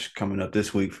really much coming up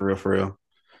this week for real.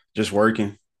 Just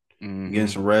working, getting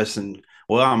some rest, and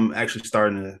I'm actually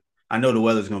starting to. I know the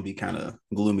weather's gonna be kind of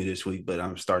gloomy this week, but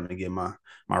I'm starting to get my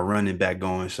running back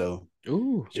going. So,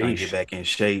 trying to get back in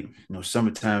shape. You know,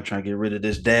 summertime, trying to get rid of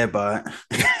this dad bod.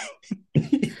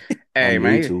 Hey,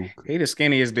 man, he the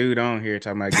skinniest dude on here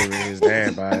talking about getting rid of his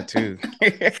dad bod too.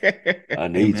 I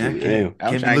need to.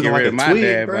 I'm trying to get rid of my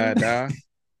dad bod, dog.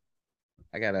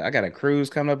 I got a cruise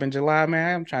coming up in July,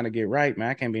 man. I'm trying to get right, man.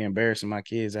 I can't be embarrassing my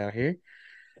kids out here.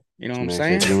 You know what I'm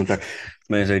saying?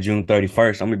 Man, say June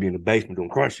 31st. I'm gonna be in the basement doing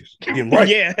crunches. Getting right.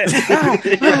 Yeah.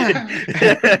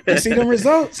 You see them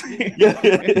results?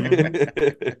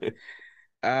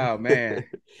 Oh man.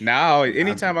 No,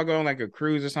 anytime I go on like a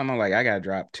cruise or something, I'm like, I gotta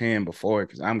drop 10 before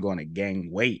because I'm going to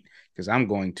gain weight because I'm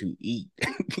going to eat.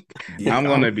 I'm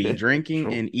gonna be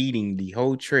drinking and eating the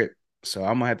whole trip. So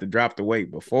I'm gonna have to drop the weight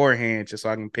beforehand just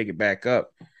so I can pick it back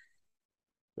up.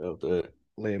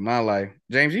 Live my life.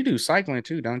 James, you do cycling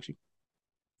too, don't you?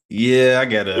 Yeah, I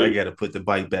gotta put the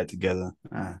bike back together.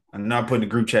 I'm not putting the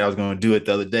group chat. I was gonna do it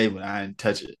the other day, but I didn't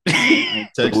touch it.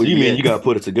 What do you mean you gotta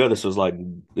put it together? So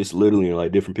it's literally in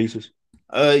like different pieces.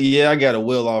 Yeah, I got a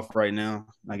wheel off right now.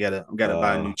 I gotta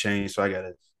buy a new chain, so I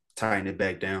gotta tighten it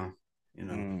back down. You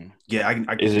know, yeah, I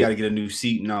gotta get a new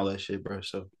seat and all that shit, bro.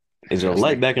 So is there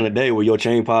like back in the day where your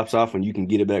chain pops off and you can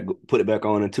get it back, put it back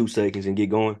on in 2 seconds and get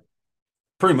going?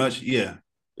 Pretty much, yeah.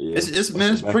 It's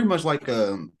pretty much like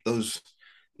those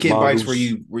kid bikes where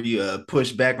you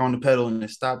push back on the pedal and it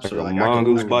stops. So like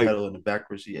mongoose bike, pedal in the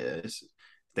backwards. Yeah,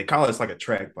 they call it like a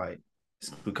track bike.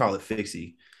 We call it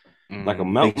fixie, like a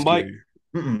mountain bike.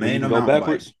 Man, go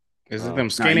backwards. Bike. Is it them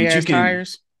skinny ass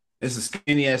tires? It's the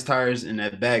skinny ass tires and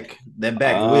that back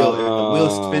wheel. If the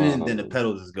wheel's spinning, then the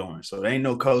pedals is going. So there ain't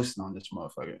no coasting on this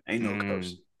motherfucker. Ain't no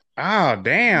coasting. Oh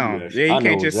damn! Yeah, you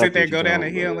can't just sit there, go down the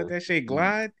hill, and let that shit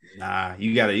glide. Nah,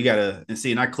 you gotta, and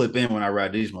see, and I clip in when I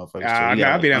ride these motherfuckers.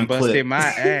 I'll be done busted my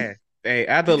ass. Hey,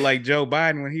 I look like Joe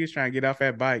Biden when he was trying to get off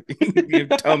that bike. He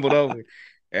tumbled over.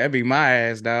 That'd be my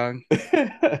ass, dog.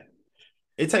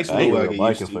 It takes a little while to get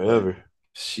used to forever.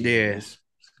 Yeah, it's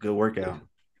a good workout.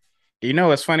 You know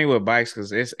what's funny with bikes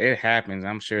because it happens.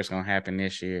 I'm sure it's gonna happen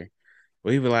this year.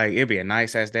 We be like, it'd be a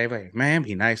nice ass day. Like, man, it'd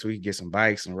be nice. We could get some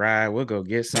bikes and ride. We'll go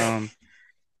get some.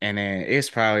 And then it's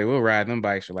probably we'll ride them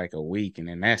bikes for like a week, and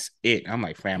then that's it. I'm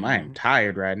like, fam, I am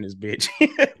tired riding this bitch.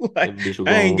 Like, bitch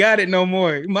I ain't got it no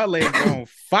more. My legs are on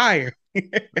fire.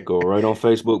 Go right on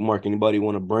Facebook, mark anybody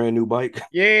want a brand new bike.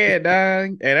 Yeah,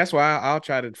 dog. And that's why I'll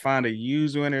try to find a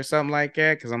used one or something like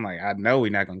that. Cause I'm like, I know we're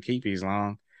not gonna keep these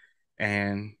long.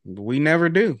 And we never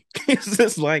do. It's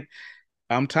just like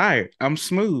I'm tired. I'm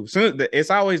smooth. So it's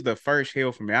always the first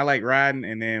hill for me. I like riding,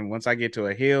 and then once I get to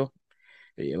a hill,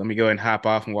 yeah, let me go ahead and hop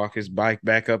off and walk his bike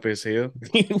back up his hill.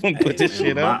 Put this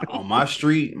shit up. On my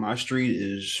street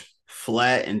is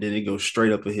flat, and then it goes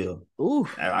straight up a hill. Ooh,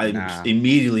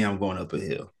 immediately I'm going up a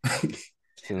hill.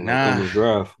 Like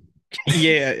drive.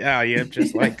 Yeah, oh yeah,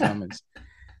 just like Cummins.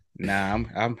 Nah,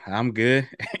 I'm good.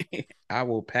 I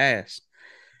will pass.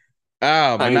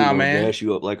 Oh, but nah, man. Dash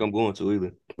you up like I'm going to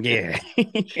either. Yeah.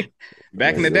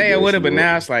 Back in the day, I would have, but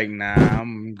now it's like, nah,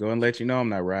 I'm going to let you know I'm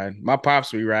not riding. My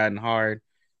pops be riding hard.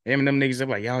 Him and them niggas are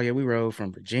like, yo, yeah, we rode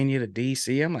from Virginia to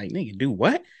DC. I'm like, nigga, do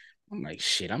what? I'm like,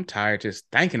 shit, I'm tired just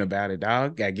thinking about it,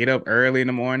 dog. Got to get up early in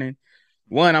the morning.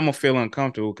 One, I'm going to feel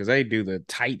uncomfortable because they do the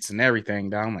tights and everything,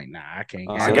 dog. I'm like, nah, I can't.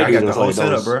 I got the whole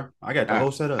setup, bro. I got the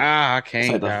whole setup. I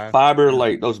can't. Like the fiber,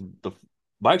 like the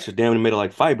bikes are damn made of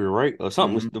like fiber, right? Or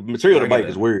something. The material of the bike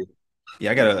is weird.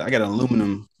 Yeah, I got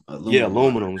aluminum. Yeah,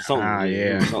 aluminum. Something.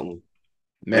 Yeah. Something.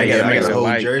 I got a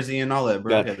whole jersey and all that,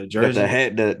 bro. Got the jersey, got the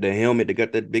hat, the helmet. They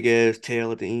got that big ass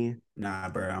tail at the end. Nah,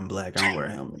 bro, I'm black. I don't wear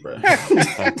a helmet, bro.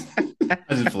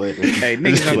 I just play. Hey,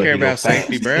 niggas don't care about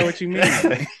safety, bro. What you mean?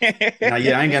 Nah,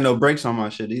 yeah, I ain't got no brakes on my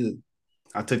shit either.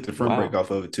 I took the front brake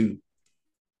off of it too.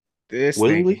 This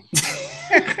willingly?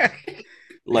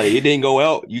 Like it didn't go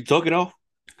out. You took it off.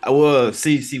 I will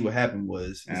see what happened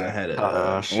was I had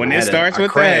a when it starts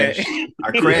with that,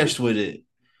 I crashed with it,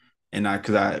 and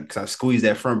because I squeezed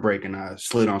that front brake and I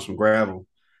slid on some gravel,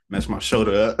 messed my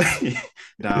shoulder up.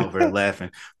 Down over there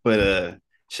laughing, but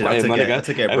shit, I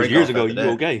took that brake years ago. You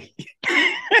okay?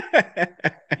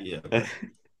 Yeah, hey,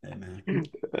 man,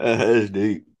 that's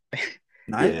deep.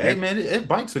 Nah, yeah. Hey man,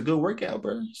 bike's a good workout,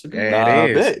 bro. It's a good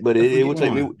it is. But it would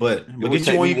take me. But get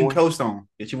you one you can coast on.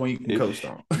 Get you one you can coast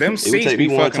on. Them seats be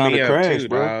fucking me up too,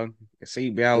 dog. The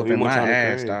seat be all up in my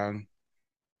ass, dog.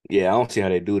 Yeah, I don't see how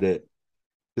they do that.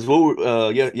 Because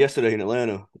what we yesterday in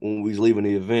Atlanta when we was leaving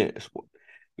the event,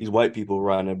 these white people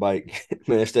riding their bike.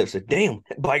 Man, Steph said, "Damn,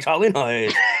 that bike's all in her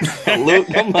ass." I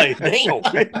look, I'm like, "Damn,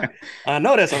 I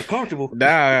know that's uncomfortable."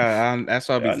 Nah, that's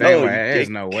what I be saying. Like, there's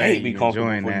no way you be comfortable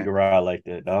when you can ride like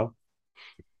that, dog.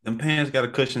 Them pants got a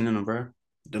cushion in them, bro.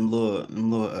 Them little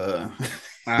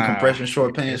compression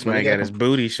short pants. Man got his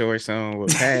booty shorts on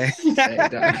with pads.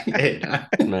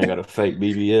 Man got a fake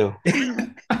BBL.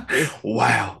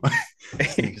 Wow,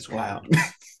 it's wild.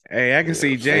 Hey, I can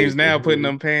see James now putting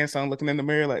them pants on, looking in the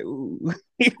mirror like, ooh.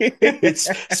 It's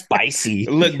spicy.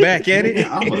 Look back at it.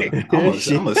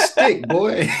 I'm a stick,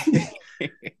 boy.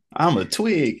 I'm a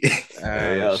twig.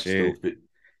 Oh, shit. Stupid.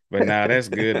 But nah, that's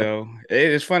good, though.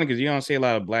 It's funny because you don't see a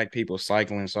lot of black people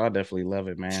cycling, so I definitely love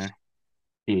it, man.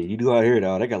 Yeah, you do out here,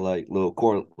 though. They got like little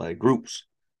core like groups.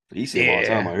 So you see them all the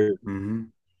time out here. Mm-hmm.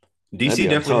 DC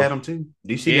definitely had them too.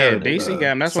 DC got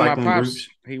them. That's why my pops groups.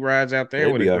 He rides out there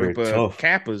with a group of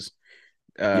Kappas.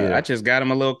 I just got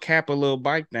him a little Kappa, little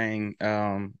bike thing,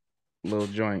 little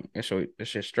joint. That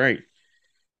shit straight.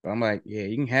 But I'm like, yeah,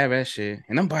 you can have that shit.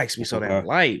 And them bikes be so damn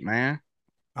light, man.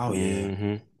 Oh yeah.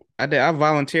 Mm-hmm. I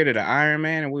volunteered at the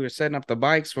Ironman, and we were setting up the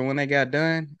bikes for when they got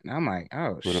done. And I'm like,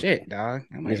 oh shit, dog.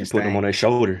 I'm like, just put them on their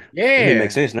shoulder. Yeah, it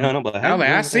makes sense now. And I'm like,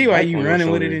 I see why you running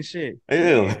with it and shit.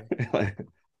 Yeah.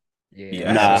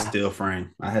 Yeah, I had a steel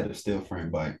frame. I had a steel frame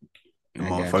bike. The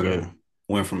motherfucker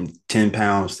went from 10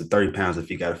 pounds to 30 pounds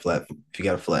if you got a flat.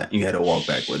 You had to walk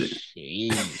back with it.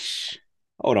 Sheesh.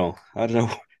 Hold on. I don't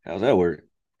know. How's that work?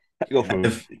 Go from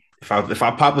if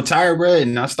I pop a tire, bro,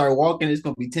 and I start walking, it's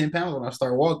gonna be 10 pounds when I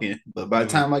start walking. But by the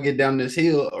time I get down this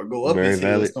hill or go up this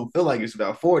hill, it's gonna feel like it's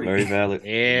about 40. Very valid.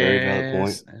 Yeah, very valid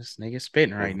point. This nigga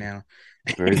spitting right now.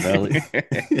 Very valid.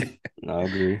 No, I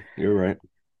agree. You're right.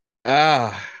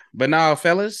 But now,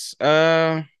 fellas,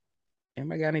 anybody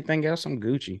got anything else? I'm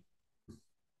Gucci.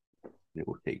 It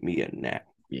will take me a nap.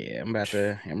 Yeah, I'm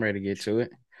ready to get to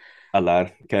it. I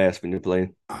lied. Cass been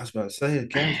playing. I was about to say,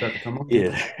 Cass about to come on.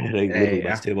 Yeah. I'm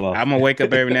going to wake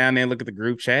up every now and then, look at the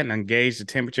group chat and engage the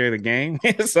temperature of the game.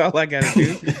 That's all I got to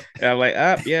do. And I'm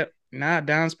like, yep. Nah,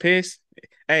 Don's pissed.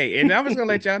 Hey, and I was going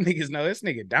to let y'all niggas know this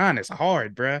nigga Don is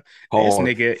hard, bro. This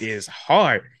nigga is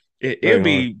hard. It'll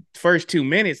be first 2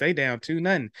 minutes. They down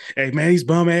 2-0. Hey man, these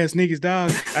bum ass niggas,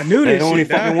 dog. I knew this. They don't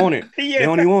even fucking want it. Yeah. They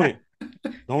don't even want it.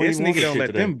 This nigga don't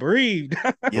let them breathe.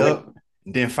 Yep.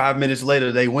 Then 5 minutes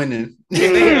later, they winning.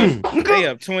 They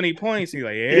up 20 points. He's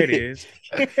like, there it is.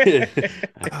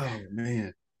 Oh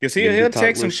man. Because he'll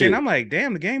text some shit. And I'm like,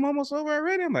 damn, the game almost over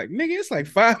already. I'm like, nigga, it's like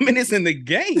 5 minutes in the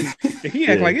game. He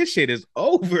act like this shit is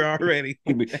over already.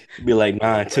 He'd be like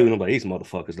 9-2, and I'm like, these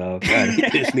motherfuckers, dog.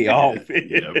 God, piss me off.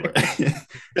 Yeah, bro.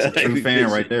 True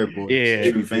fan right there, boy. Yeah,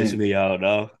 he piss me out,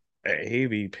 dog. Hey, he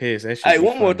be pissed. That shit. Hey,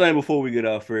 one more thing before we get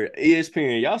off here.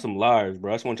 ESPN, y'all some liars,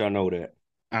 bro. I just want y'all to know that.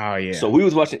 Oh yeah. So we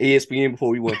was watching ESPN before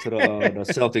we went to the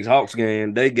Celtics Hawks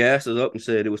game. They gassed us up and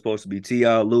said it was supposed to be T.I.,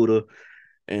 Luda,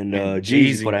 and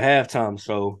Jeezy for the halftime.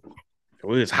 So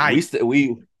we was hyped.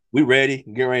 We ready,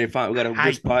 getting ready to find. We got a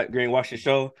good spot. Getting watch the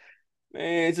show.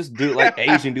 Man, it's just dude like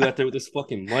Asian dude out there with this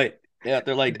fucking mutt. They out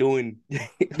there like doing.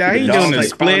 Now he doing the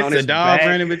splits. The dog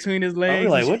running between his legs. We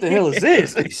like, what the hell is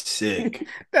this? He's sick.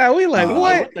 Now we like,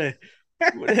 what?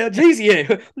 Where the hell Jeezy at?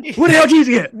 Where the hell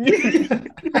Jeezy at?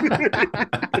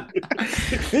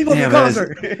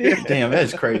 Damn,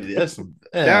 that's crazy. That's some.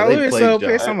 Now we were so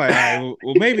pissed. I'm like, all right,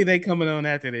 well, maybe they coming on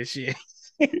after this shit.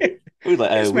 We was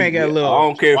like, hey, this man got a little. I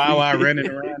don't care. Wow, running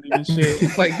around and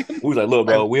shit. Like, we was like, look,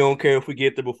 bro, we don't care if we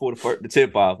get there before the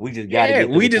tip off. We just got to get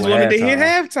there. We just wanted to hit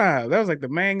halftime. That was like the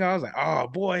main guy. I was like, oh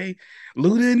boy,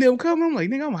 Luda and them coming. I'm like,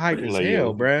 nigga, I'm hyped as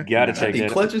hell, bro. Gotta check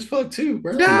that. Clutch as fuck too,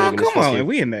 bro. No, come on,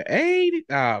 we in the 80s.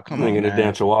 Oh, come on, the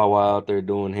damn Chihuahua out there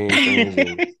doing handstands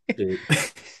and shit.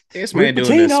 This man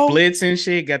doing the splits and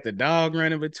shit, got the dog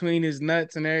running between his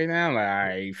nuts and everything. I'm like, all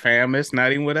right, fam, it's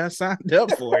not even what I signed up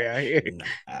for out here.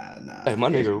 Nah. Hey, my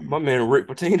man Rick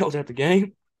Pitino's at the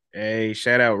game. Hey,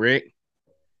 shout out Rick.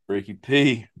 Ricky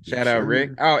P. Shout out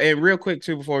Rick. Oh, and real quick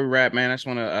too, before we wrap, man, I just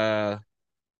want to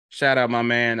shout out my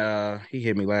man. He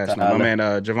hit me last night. My man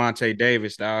Javante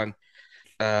Davis, dog.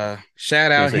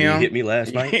 Shout out him. He hit me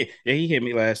last night. Yeah, he hit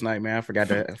me last night, man. I forgot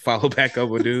to follow back up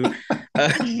with dude.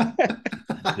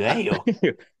 Damn.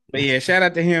 But yeah, shout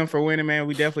out to him for winning, man.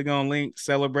 We definitely gonna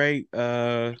celebrate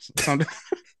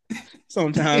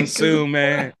sometime soon,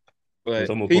 man. But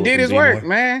he did his work,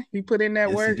 man. He put in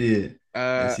that work. He did.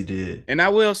 Yes, he did. And I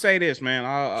will say this, man.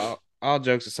 All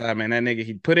jokes aside, man, that nigga,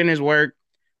 he put in his work,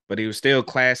 but he was still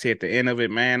classy at the end of it,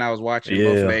 man. I was watching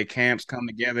both of their camps come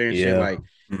together and shit, like,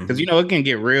 because you know it can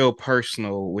get real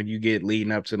personal when you get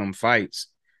leading up to them fights.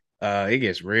 It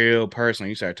gets real personal.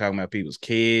 You start talking about people's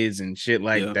kids and shit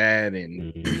like that,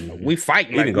 and we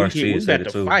fighting like we got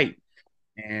to fight.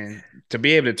 And to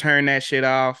be able to turn that shit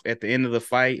off at the end of the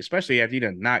fight, especially after you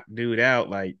done knocked dude out,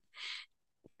 like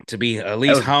to be at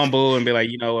least humble and be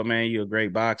like, you know what, man, you're a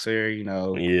great boxer, you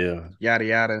know, yada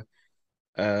yada.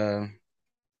 That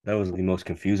was the most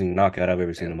confusing knockout I've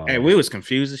ever seen in my life. Hey, we was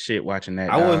confused as shit watching that.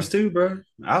 I was too, bro.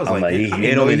 I was like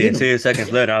he only did 10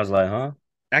 seconds later. I was like, huh?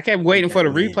 I kept waiting for the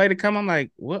replay to come. I'm like,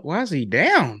 what? Why is he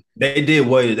down? They did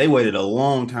wait. They waited a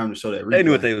long time to show that replay. They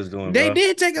knew what they was doing. They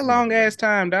did take a long ass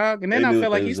time, dog. And then I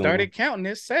felt like he started counting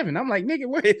at 7. I'm like, nigga,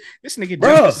 wait, this nigga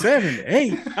jumped to 7,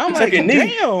 8. I'm like,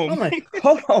 damn. I'm like,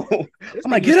 hold on.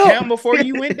 I'm like, get up. Count before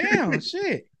you went down.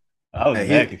 Shit. I was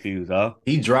that confused, dog.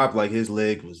 He dropped like his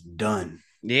leg was done.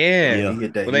 Yeah. He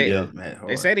hit that.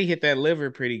 They said he hit that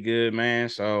liver pretty good, man.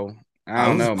 So I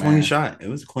don't know, man. It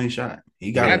was a clean shot.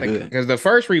 He got it good. Because the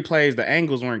first replays, the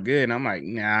angles weren't good. And I'm like,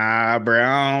 nah, bro,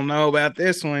 I don't know about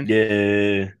this one.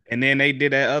 Yeah. And then they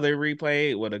did that other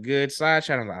replay with a good side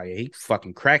shot. I'm like, yeah, he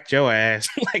fucking cracked your ass.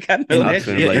 Like, I know that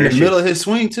shit. In the middle of his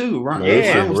swing, too. Right?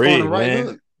 Yeah. Was going the right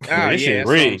hook. Oh, yeah, that's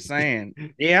what I'm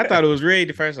saying. Yeah, I thought it was rigged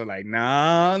at first. I was like,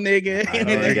 nah, nigga.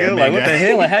 Like, what the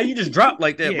hell? Like, how you just dropped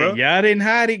like that, bro? Y'all didn't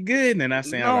hide it good. And then I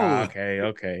said,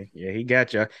 okay. Yeah, he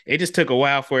got you. It just took a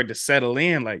while for it to settle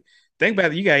in. Like, think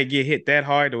about it. You got to get hit that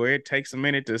hard to where it takes a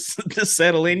minute to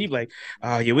settle in. You like,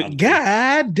 oh, yeah,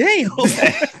 God damn.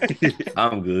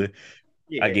 I'm good.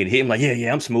 Yeah. I get hit. I'm like,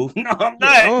 yeah, I'm smooth. No, I'm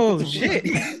not. Oh, shit.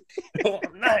 No,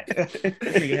 I'm not.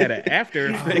 Nigga had an after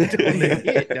effect on that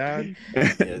hit,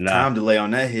 dog. Time delay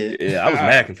on that hit. Yeah, I was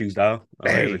mad confused, dog.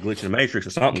 I was a glitch in the Matrix or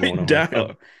something going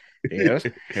on. Yeah,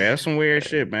 that's some weird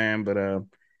shit, man. But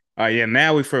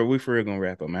now we for real gonna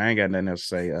wrap up, man. I ain't got nothing else to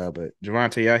say. But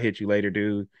Javante, I'll hit you later,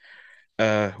 dude.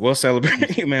 We'll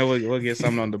celebrate, man. We'll get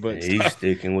something on the books. He's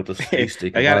sticking with us.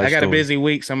 I got a busy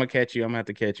week, so I'm gonna catch you. I'm gonna have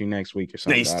to catch you next week or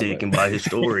something. He's sticking by his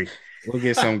story. We'll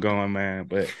get something going, man.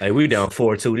 But hey, we down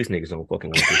 4-2. These niggas don't fucking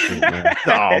want this shit, man.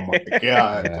 Oh my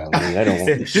god! I don't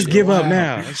want this just give up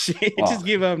now. Shit, just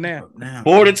give up now.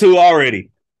 4-2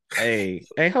 already. Hey,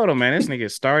 hold on, man. This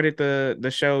nigga started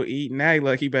the show eating. Now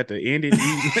he about to end it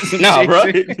eating. Some Nah, bro.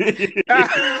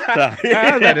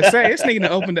 I was about to say, this nigga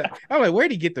opened up. I'm like,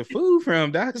 where'd he get the food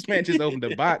from? This man just opened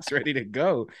the box ready to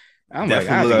go. I'm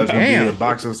Definitely like, damn. A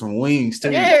box of some wings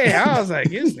too. Yeah, I was like,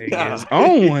 this nigga is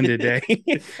on one today.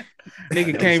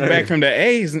 Nigga came back from the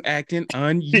A's and acting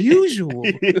unusual.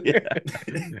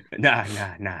 Nah.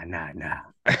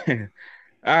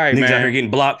 All right, niggas man. out here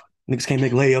getting blocked. Niggas can't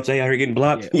make layups. They out here getting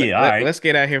blocked. Yeah, all right. Let's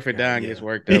get out here for Don gets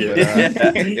worked up.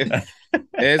 But,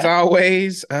 as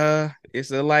always, it's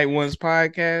the Light Ones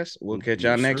podcast. We'll catch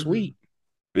y'all next week.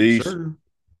 Peace. Sure.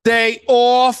 Stay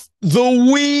off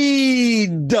the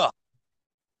weed.